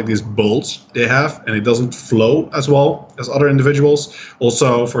unnatural, like these bulge they have, and it doesn't flow as well as other individuals.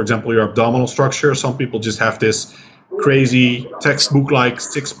 Also, for example, your abdominal structure, some people just have this crazy textbook-like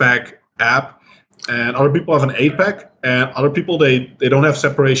six-pack ab, and other people have an eight-pack, and other people, they don't have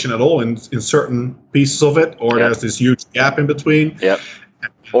separation at all in certain pieces of it, or there's this huge gap in between. Yep.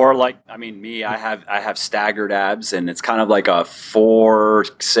 Or like, I mean, me, I have staggered abs, and it's kind of like a 4,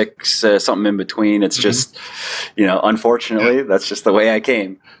 6, something in between. It's just, unfortunately, that's just the way I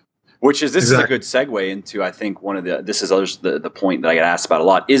came. This is a good segue into, I think, the point that I get asked about a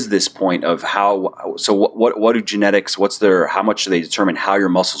lot is this point of what do genetics, how much do they determine how your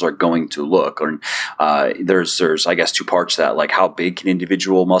muscles are going to look? Or there's I guess two parts to that, like how big can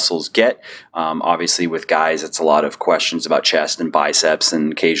individual muscles get? Obviously with guys, it's a lot of questions about chest and biceps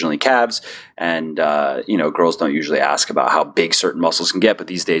and occasionally calves. And, girls don't usually ask about how big certain muscles can get, but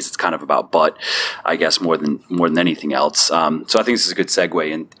these days it's kind of about butt, I guess, more than anything else. So I think this is a good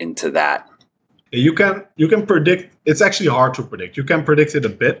segue into that. You can predict. It's actually hard to predict. You can predict it a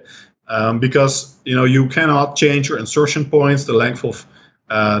bit because, you cannot change your insertion points, the length of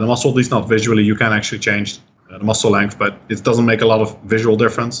the muscle, at least not visually. You can actually change the muscle length, but it doesn't make a lot of visual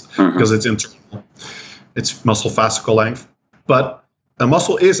difference because it's internal. It's muscle fascicle length. But the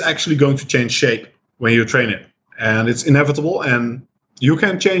muscle is actually going to change shape when you train it, and it's inevitable, and you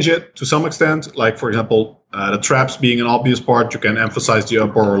can change it to some extent. Like, for example, the traps being an obvious part, you can emphasize the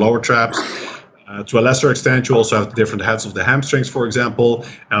upper or lower traps. To a lesser extent, you also have the different heads of the hamstrings, for example,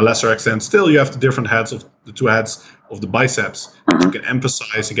 and a lesser extent still, you have the different heads of the two heads of the biceps. You can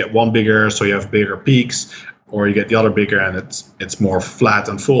emphasize, you get one bigger, so you have bigger peaks, or you get the other bigger, and it's more flat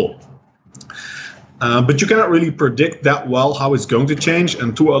and full. But you cannot really predict that well how it's going to change,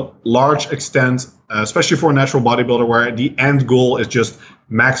 and to a large extent, especially for a natural bodybuilder where the end goal is just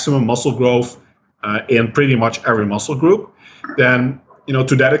maximum muscle growth in pretty much every muscle group, then,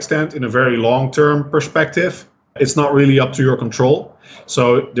 to that extent, in a very long-term perspective, it's not really up to your control.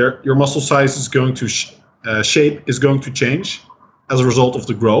 So your muscle size is going to, shape is going to change as a result of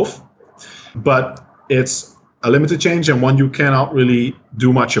the growth, but it's a limited change and one you cannot really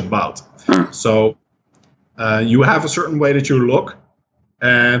do much about. So you have a certain way that you look,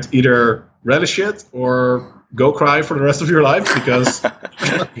 and either relish it or go cry for the rest of your life because.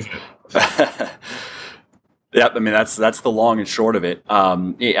 Yep. I mean, that's the long and short of it.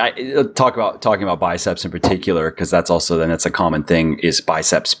 Talking about biceps in particular, because that's a common thing, is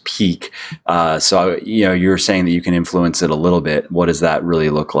biceps peak. So you're saying that you can influence it a little bit. What does that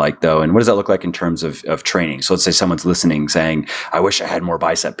really look like, though? And what does that look like in terms of training? So let's say someone's listening saying, I wish I had more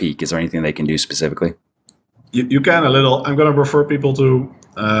bicep peak. Is there anything they can do specifically? You can a little. I'm going to refer people to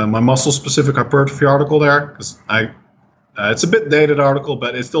my muscle-specific hypertrophy article there, because it's a bit dated article,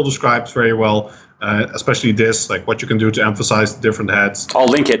 but it still describes very well, especially this, like what you can do to emphasize the different heads. I'll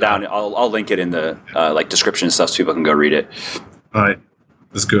link it down. I'll link it in the description and stuff so people can go read it. All right,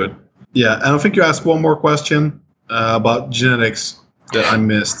 that's good. Yeah, and I think you asked one more question about genetics that I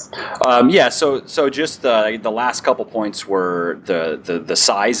missed. So just the last couple points were the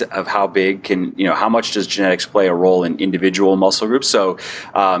size of how big how much does genetics play a role in individual muscle groups? So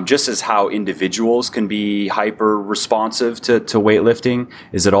just as how individuals can be hyper responsive to weightlifting,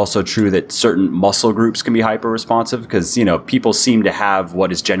 is it also true that certain muscle groups can be hyper responsive? Because people seem to have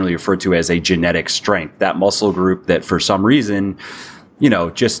what is generally referred to as a genetic strength, that muscle group that for some reason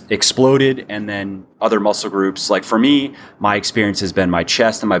just exploded, and then other muscle groups, like for me, my experience has been my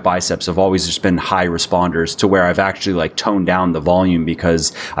chest and my biceps have always just been high responders, to where I've actually toned down the volume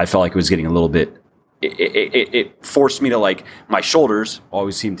because I felt like it was getting a little bit, it forced me to my shoulders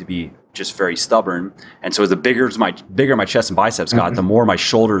always seemed to be just very stubborn. And so as the bigger my chest and biceps got, the more my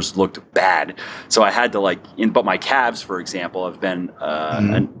shoulders looked bad. So I had to but my calves, for example, have been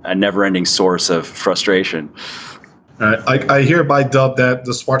a never ending source of frustration. I hereby dub that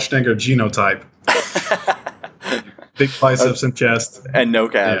the Schwarzenegger genotype. Big biceps and chest. And no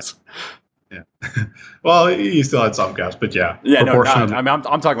calves. Yeah. Well, he still had some calves, but yeah. Yeah, no, I'm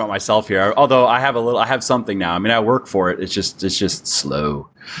talking about myself here. Although I have something now. I mean, I work for it. It's just slow.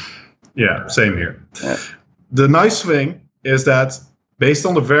 Yeah, same here. Yeah. The nice thing is that based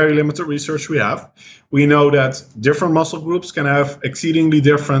on the very limited research we have, we know that different muscle groups can have exceedingly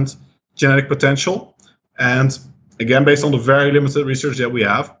different genetic potential. And again, based on the very limited research that we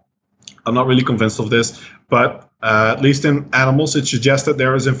have, I'm not really convinced of this, but at least in animals, it suggests that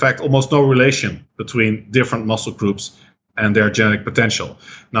there is in fact almost no relation between different muscle groups and their genetic potential.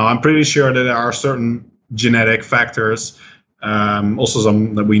 Now, I'm pretty sure that there are certain genetic factors, also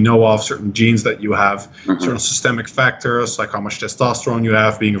some that we know of, certain genes that you have, certain systemic factors, like how much testosterone you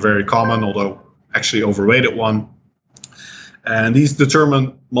have being a very common, although actually overrated one. And these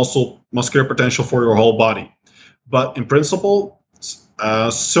determine muscular potential for your whole body. But in principle,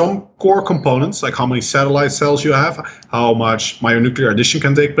 some core components, like how many satellite cells you have, how much myonuclear addition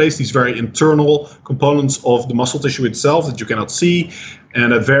can take place, these very internal components of the muscle tissue itself that you cannot see,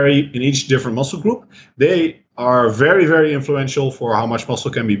 and that vary in each different muscle group, they are very, very influential for how much muscle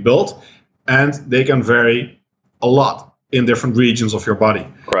can be built, and they can vary a lot in different regions of your body.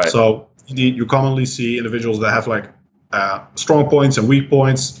 Right. So you commonly see individuals that have strong points and weak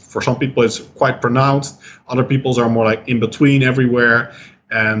points. For some people, it's quite pronounced. Other people's are more in between everywhere.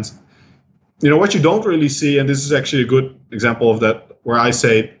 And what you don't really see, and this is actually a good example of that, where I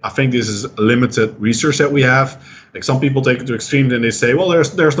say I think this is limited research that we have. Like some people take it to extreme, and they say, well,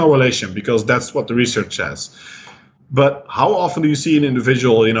 there's no relation because that's what the research says. But how often do you see an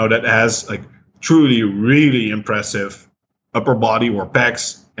individual that has truly really impressive upper body or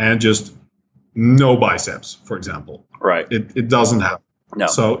pecs and just no biceps, for example? Right. It doesn't happen. No.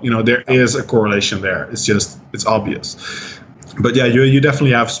 So, there is a correlation there. It's obvious. But yeah, you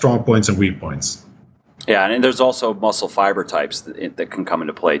definitely have strong points and weak points. Yeah, and there's also muscle fiber types that can come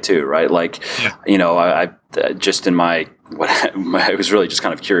into play too, right? I just in I was really just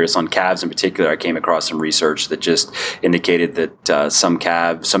kind of curious on calves in particular. I came across some research that just indicated that some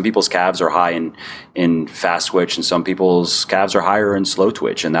people's calves are high in fast twitch, and some people's calves are higher in slow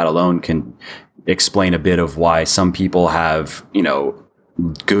twitch, and that alone can explain a bit of why some people have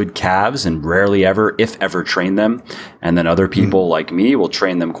good calves and rarely ever, if ever, train them, and then other people like me will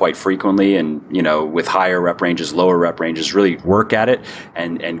train them quite frequently, and with higher rep ranges, lower rep ranges, really work at it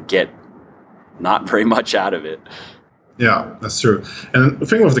and get not very much out of it. Yeah, that's true. And the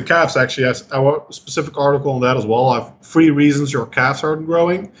thing with the calves, actually, has our specific article on that as well. I have 3 reasons your calves aren't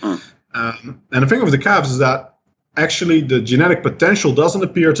growing. And the thing with the calves is that actually the genetic potential doesn't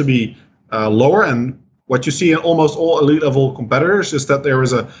appear to be lower. And what you see in almost all elite level competitors is that there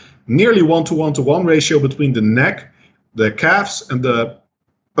is a nearly 1-to-1-to-1 ratio between the neck, the calves, and the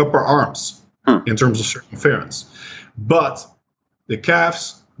upper arms in terms of circumference. But the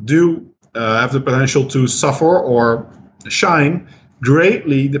calves do have the potential to suffer or shine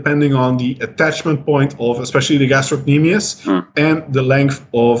greatly depending on the attachment point of especially the gastrocnemius and the length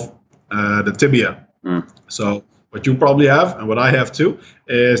of the tibia. So what you probably have and what I have too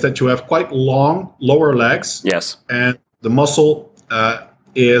is that you have quite long lower legs. Yes. And the muscle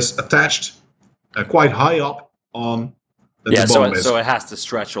is attached quite high up on the bone. So it has to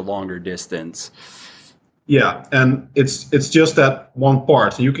stretch a longer distance. Yeah, and it's just that one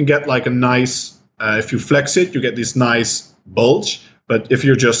part. You can get like a nice, if you flex it, you get this nice bulge. But if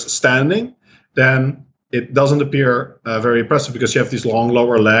you're just standing, then it doesn't appear very impressive because you have this long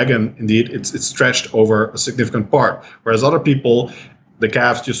lower leg, and indeed it's stretched over a significant part. Whereas other people, the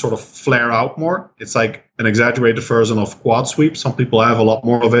calves just sort of flare out more. It's like an exaggerated version of quad sweep. Some people have a lot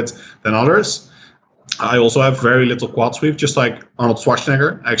more of it than others. I also have very little quad sweep, just like Arnold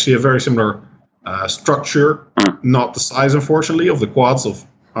Schwarzenegger. Actually, a very similar structure, not the size, unfortunately, of the quads of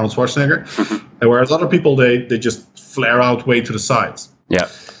Arnold Schwarzenegger. And whereas other people, they just flare out way to the sides. Yeah.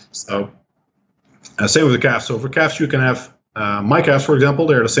 So same with the calves. So for calves, you can have my calves, for example,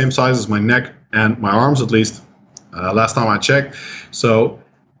 they're the same size as my neck and my arms, at least last time I checked. So,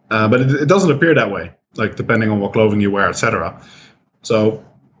 but it doesn't appear that way, like depending on what clothing you wear, etc. So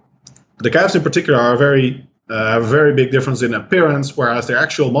the calves in particular are have a very big difference in appearance, whereas their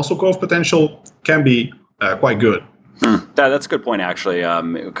actual muscle growth potential can be quite good. That's a good point, actually,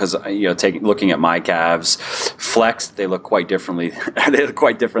 because looking at my calves, flexed, they look quite differently. They look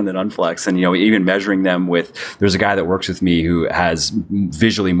quite different than unflexed, and even measuring them there's a guy that works with me who has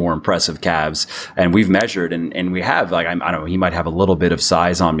visually more impressive calves, and we've measured, and we have I don't know, he might have a little bit of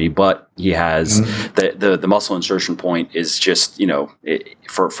size on me, but he has the muscle insertion point is just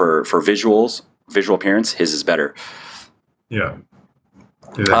for visual appearance, his is better. Yeah.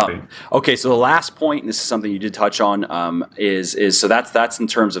 Exactly. Okay, so the last point, and this is something you did touch on, is so that's in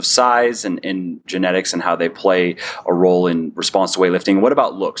terms of size and genetics and how they play a role in response to weightlifting. What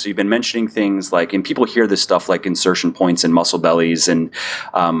about look? So you've been mentioning things like, and people hear this stuff like insertion points and muscle bellies, and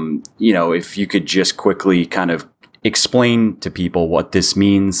if you could just quickly kind of explain to people what this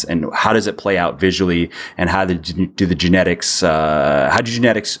means and how does it play out visually, and how do genetics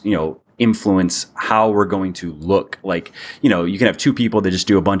influence how we're going to look. Like, you can have two people that just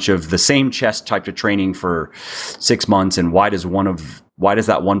do a bunch of the same chest type of training for 6 months, and why does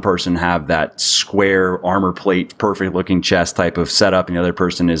that one person have that square armor plate, perfect looking chest type of setup, and the other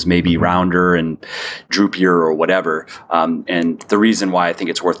person is maybe rounder and droopier or whatever? And the reason why I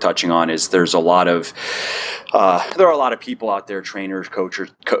think it's worth touching on is there are a lot of people out there, trainers,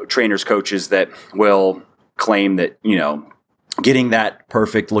 coaches that will claim that, getting that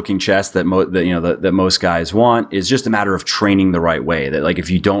perfect looking chest that most guys want is just a matter of training the right way. That, like, if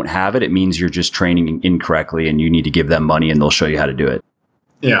you don't have it, it means you're just training incorrectly, and you need to give them money and they'll show you how to do it.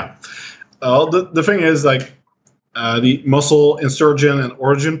 Yeah. The thing is, like, the muscle insertion and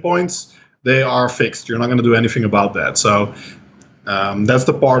origin points, they are fixed. You're not going to do anything about that. So that's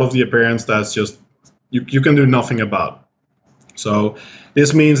the part of the appearance that's just you can do nothing about. So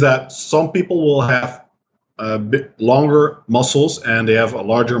this means that some people will have a bit longer muscles and they have a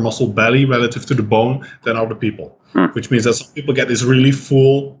larger muscle belly relative to the bone than other people, which means that some people get this really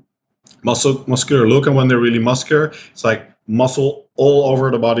full muscular look, and when they're really muscular, it's like muscle all over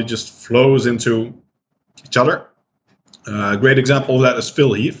the body just flows into each other. A great example of that is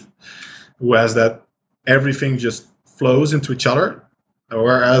Phil Heath, who has that everything just flows into each other,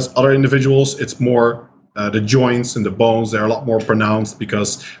 whereas other individuals, it's more the joints and the bones, they're a lot more pronounced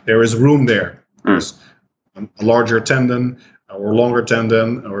because there is room there. There's a larger tendon or longer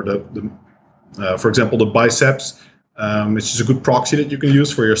tendon, or for example, the biceps. It's just a good proxy that you can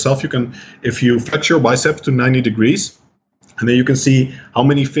use for yourself. You can, if you flex your biceps to 90 degrees, and then you can see how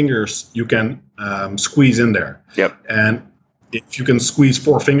many fingers you can squeeze in there. Yep. And if you can squeeze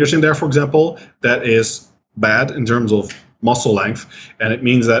 4 fingers in there, for example, that is bad in terms of muscle length, and it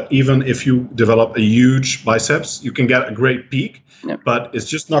means that even if you develop a huge biceps, you can get a great peak, but it's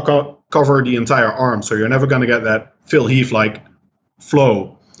just not going to cover the entire arm, so you're never going to get that Phil Heath like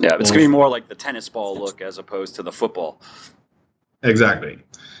flow. Yeah, it's going to be more like the tennis ball look as opposed to the football. Exactly.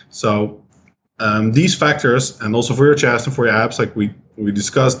 So these factors, and also for your chest and for your abs, like we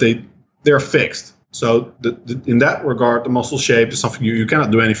discussed, they're fixed. So in that regard, the muscle shape is something you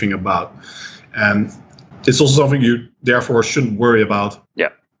cannot do anything about, and it's also something you therefore shouldn't worry about. Yeah.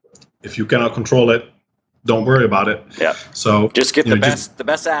 If you cannot control it, don't worry about it. Yeah. So just get the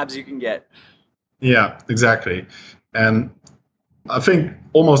best abs you can get. Yeah, exactly. And I think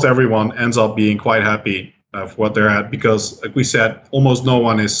almost everyone ends up being quite happy of what they're at, because, like we said, almost no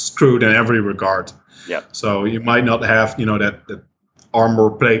one is screwed in every regard. Yeah. So you might not have, that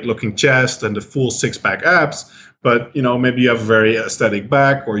armor plate looking chest and the full 6-pack abs, but maybe you have a very aesthetic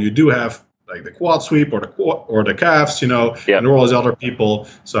back, or you do have like the quad sweep or the calves, Yep. and there are all these other people.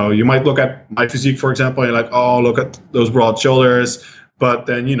 So you might look at my physique, for example, and you're like, oh, look at those broad shoulders, but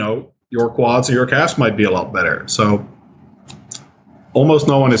then your quads and your calves might be a lot better. So almost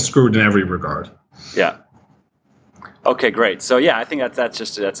no one is screwed in every regard. Yeah. Okay, great. So yeah, I think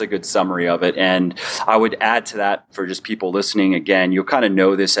that's a good summary of it. And I would add to that for just people listening, again, you'll kind of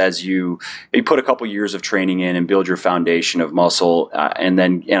know this as you put a couple years of training in and build your foundation of muscle. And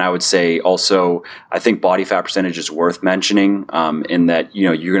I would say also, I think body fat percentage is worth mentioning, in that,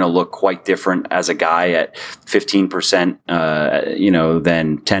 you're going to look quite different as a guy at 15%,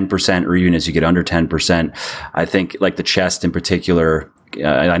 than 10%, or even as you get under 10%. I think like the chest in particular,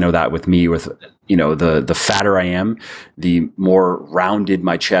 I know that with me, with the fatter I am, the more rounded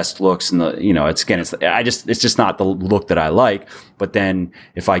my chest looks, and it's just not the look that I like. But then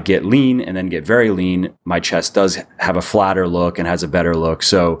if I get lean and then get very lean, my chest does have a flatter look and has a better look.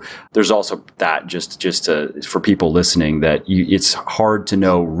 So there's also that just for people listening, that it's hard to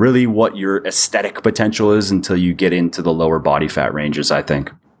know really what your aesthetic potential is until you get into the lower body fat ranges, I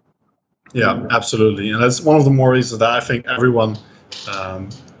think. Yeah, absolutely, and that's one of the more reasons that I think everyone.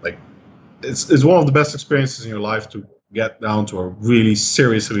 It's one of the best experiences in your life to get down to a really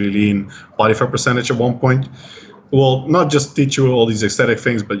seriously lean body fat percentage at one point. It will not just teach you all these aesthetic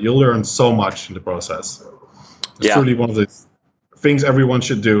things, but you'll learn so much in the process. It's truly one of the things everyone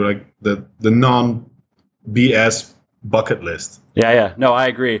should do, like the non-BS bucket list. Yeah. No, I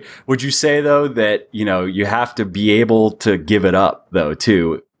agree. Would you say though that, you have to be able to give it up though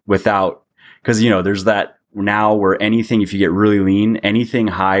too, because there's that now where anything, if you get really lean, anything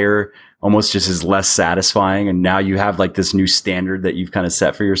higher almost just is less satisfying. And now you have like this new standard that you've kind of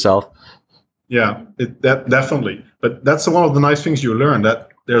set for yourself. Yeah, that definitely. But that's one of the nice things you learn, that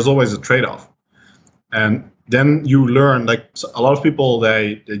there's always a trade-off. And then you learn, like a lot of people,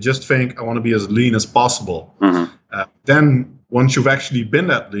 they just think, I want to be as lean as possible. Mm-hmm. Then once you've actually been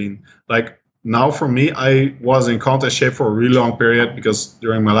that lean, like now for me, I was in contest shape for a really long period, because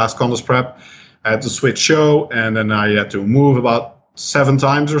during my last contest prep, I had to switch show, and then I had to move about 7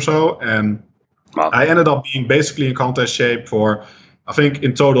 times or so. And wow. I ended up being basically in contest shape for, I think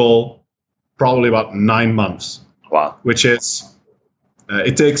in total, probably about 9 months. Wow. Which is,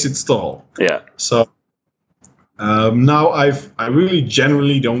 it takes its toll. Yeah. So now I really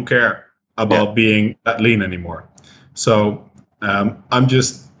generally don't care about being that lean anymore. So I'm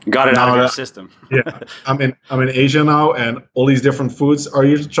just got it out of your system. Yeah. I'm in Asia now, and all these different foods are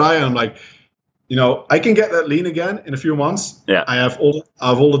here to try. And I'm like, I can get that lean again in a few months. Yeah. I have all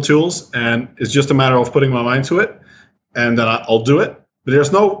the tools, and it's just a matter of putting my mind to it, and then I'll do it. But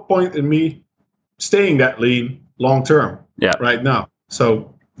there's no point in me staying that lean long term right now.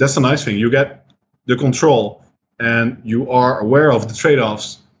 So that's the nice thing. You get the control, and you are aware of the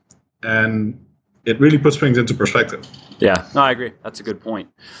trade-offs, and it really puts things into perspective. Yeah, no, I agree. That's a good point.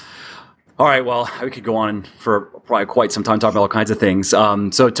 All right, well, we could go on for probably quite some time talking about all kinds of things.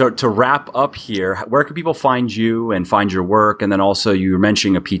 So to wrap up here, where can people find you and find your work? And then also, you were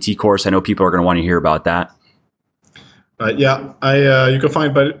mentioning a PT course. I know people are going to want to hear about that. You can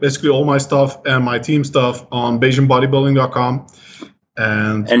find basically all my stuff and my team stuff on BayesianBodybuilding.com.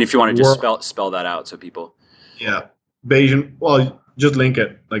 And if you want to just spell that out so people. Yeah, Bayesian. Well, just link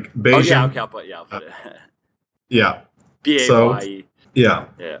it, like Bayesian. Oh yeah, okay, I'll put it. Yeah. BAYE. So, yeah.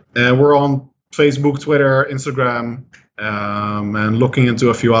 And we're on Facebook, Twitter, Instagram, and looking into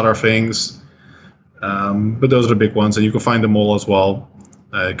a few other things. But those are the big ones, and you can find them all as well.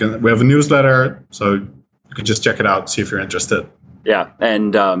 We have a newsletter, so you can just check it out, see if you're interested. Yeah,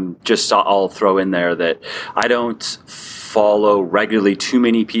 and I'll throw in there that I don't follow regularly too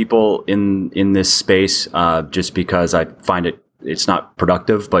many people in this space, just because I find it's not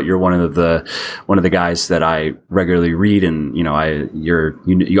productive. But you're one of the guys that I regularly read, and you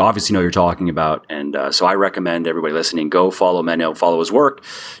obviously know what you're talking about, and so I recommend everybody listening, go follow Menno, follow his work,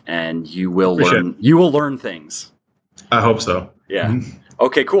 and you will learn things. I hope so. Yeah. Mm-hmm.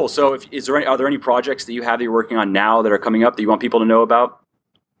 Okay, cool. So are there any projects that you have that you're working on now that are coming up that you want people to know about?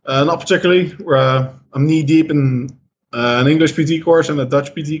 Not particularly. I'm knee deep in an English PT course and a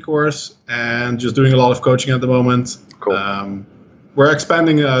Dutch PT course, and just doing a lot of coaching at the moment. Cool. We're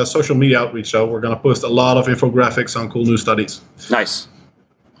expanding social media outreach, so we're going to post a lot of infographics on cool new studies. Nice.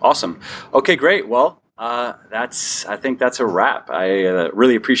 Awesome. Okay, great. Well, I think that's a wrap. I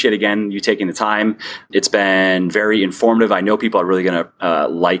really appreciate, again, you taking the time. It's been very informative. I know people are really going to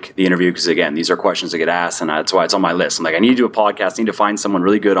like the interview because, again, these are questions that get asked, and that's why it's on my list. I'm like, I need to do a podcast. I need to find someone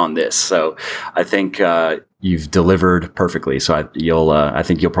really good on this. So I think you've delivered perfectly. So I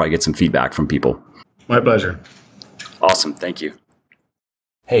think you'll probably get some feedback from people. My pleasure. Awesome. Thank you.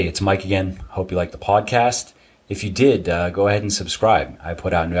 Hey, it's Mike again. Hope you like the podcast. If you did, go ahead and subscribe. I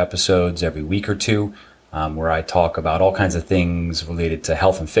put out new episodes every week or two where I talk about all kinds of things related to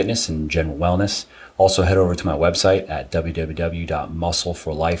health and fitness and general wellness. Also, head over to my website at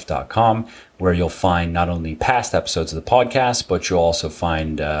www.muscleforlife.com, where you'll find not only past episodes of the podcast, but you'll also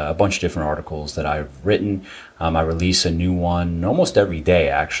find a bunch of different articles that I've written. I release a new one almost every day,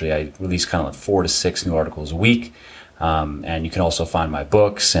 actually. I release kind of like 4 to 6 new articles a week. And you can also find my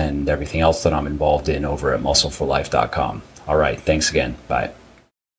books and everything else that I'm involved in over at muscleforlife.com. All right. Thanks again. Bye.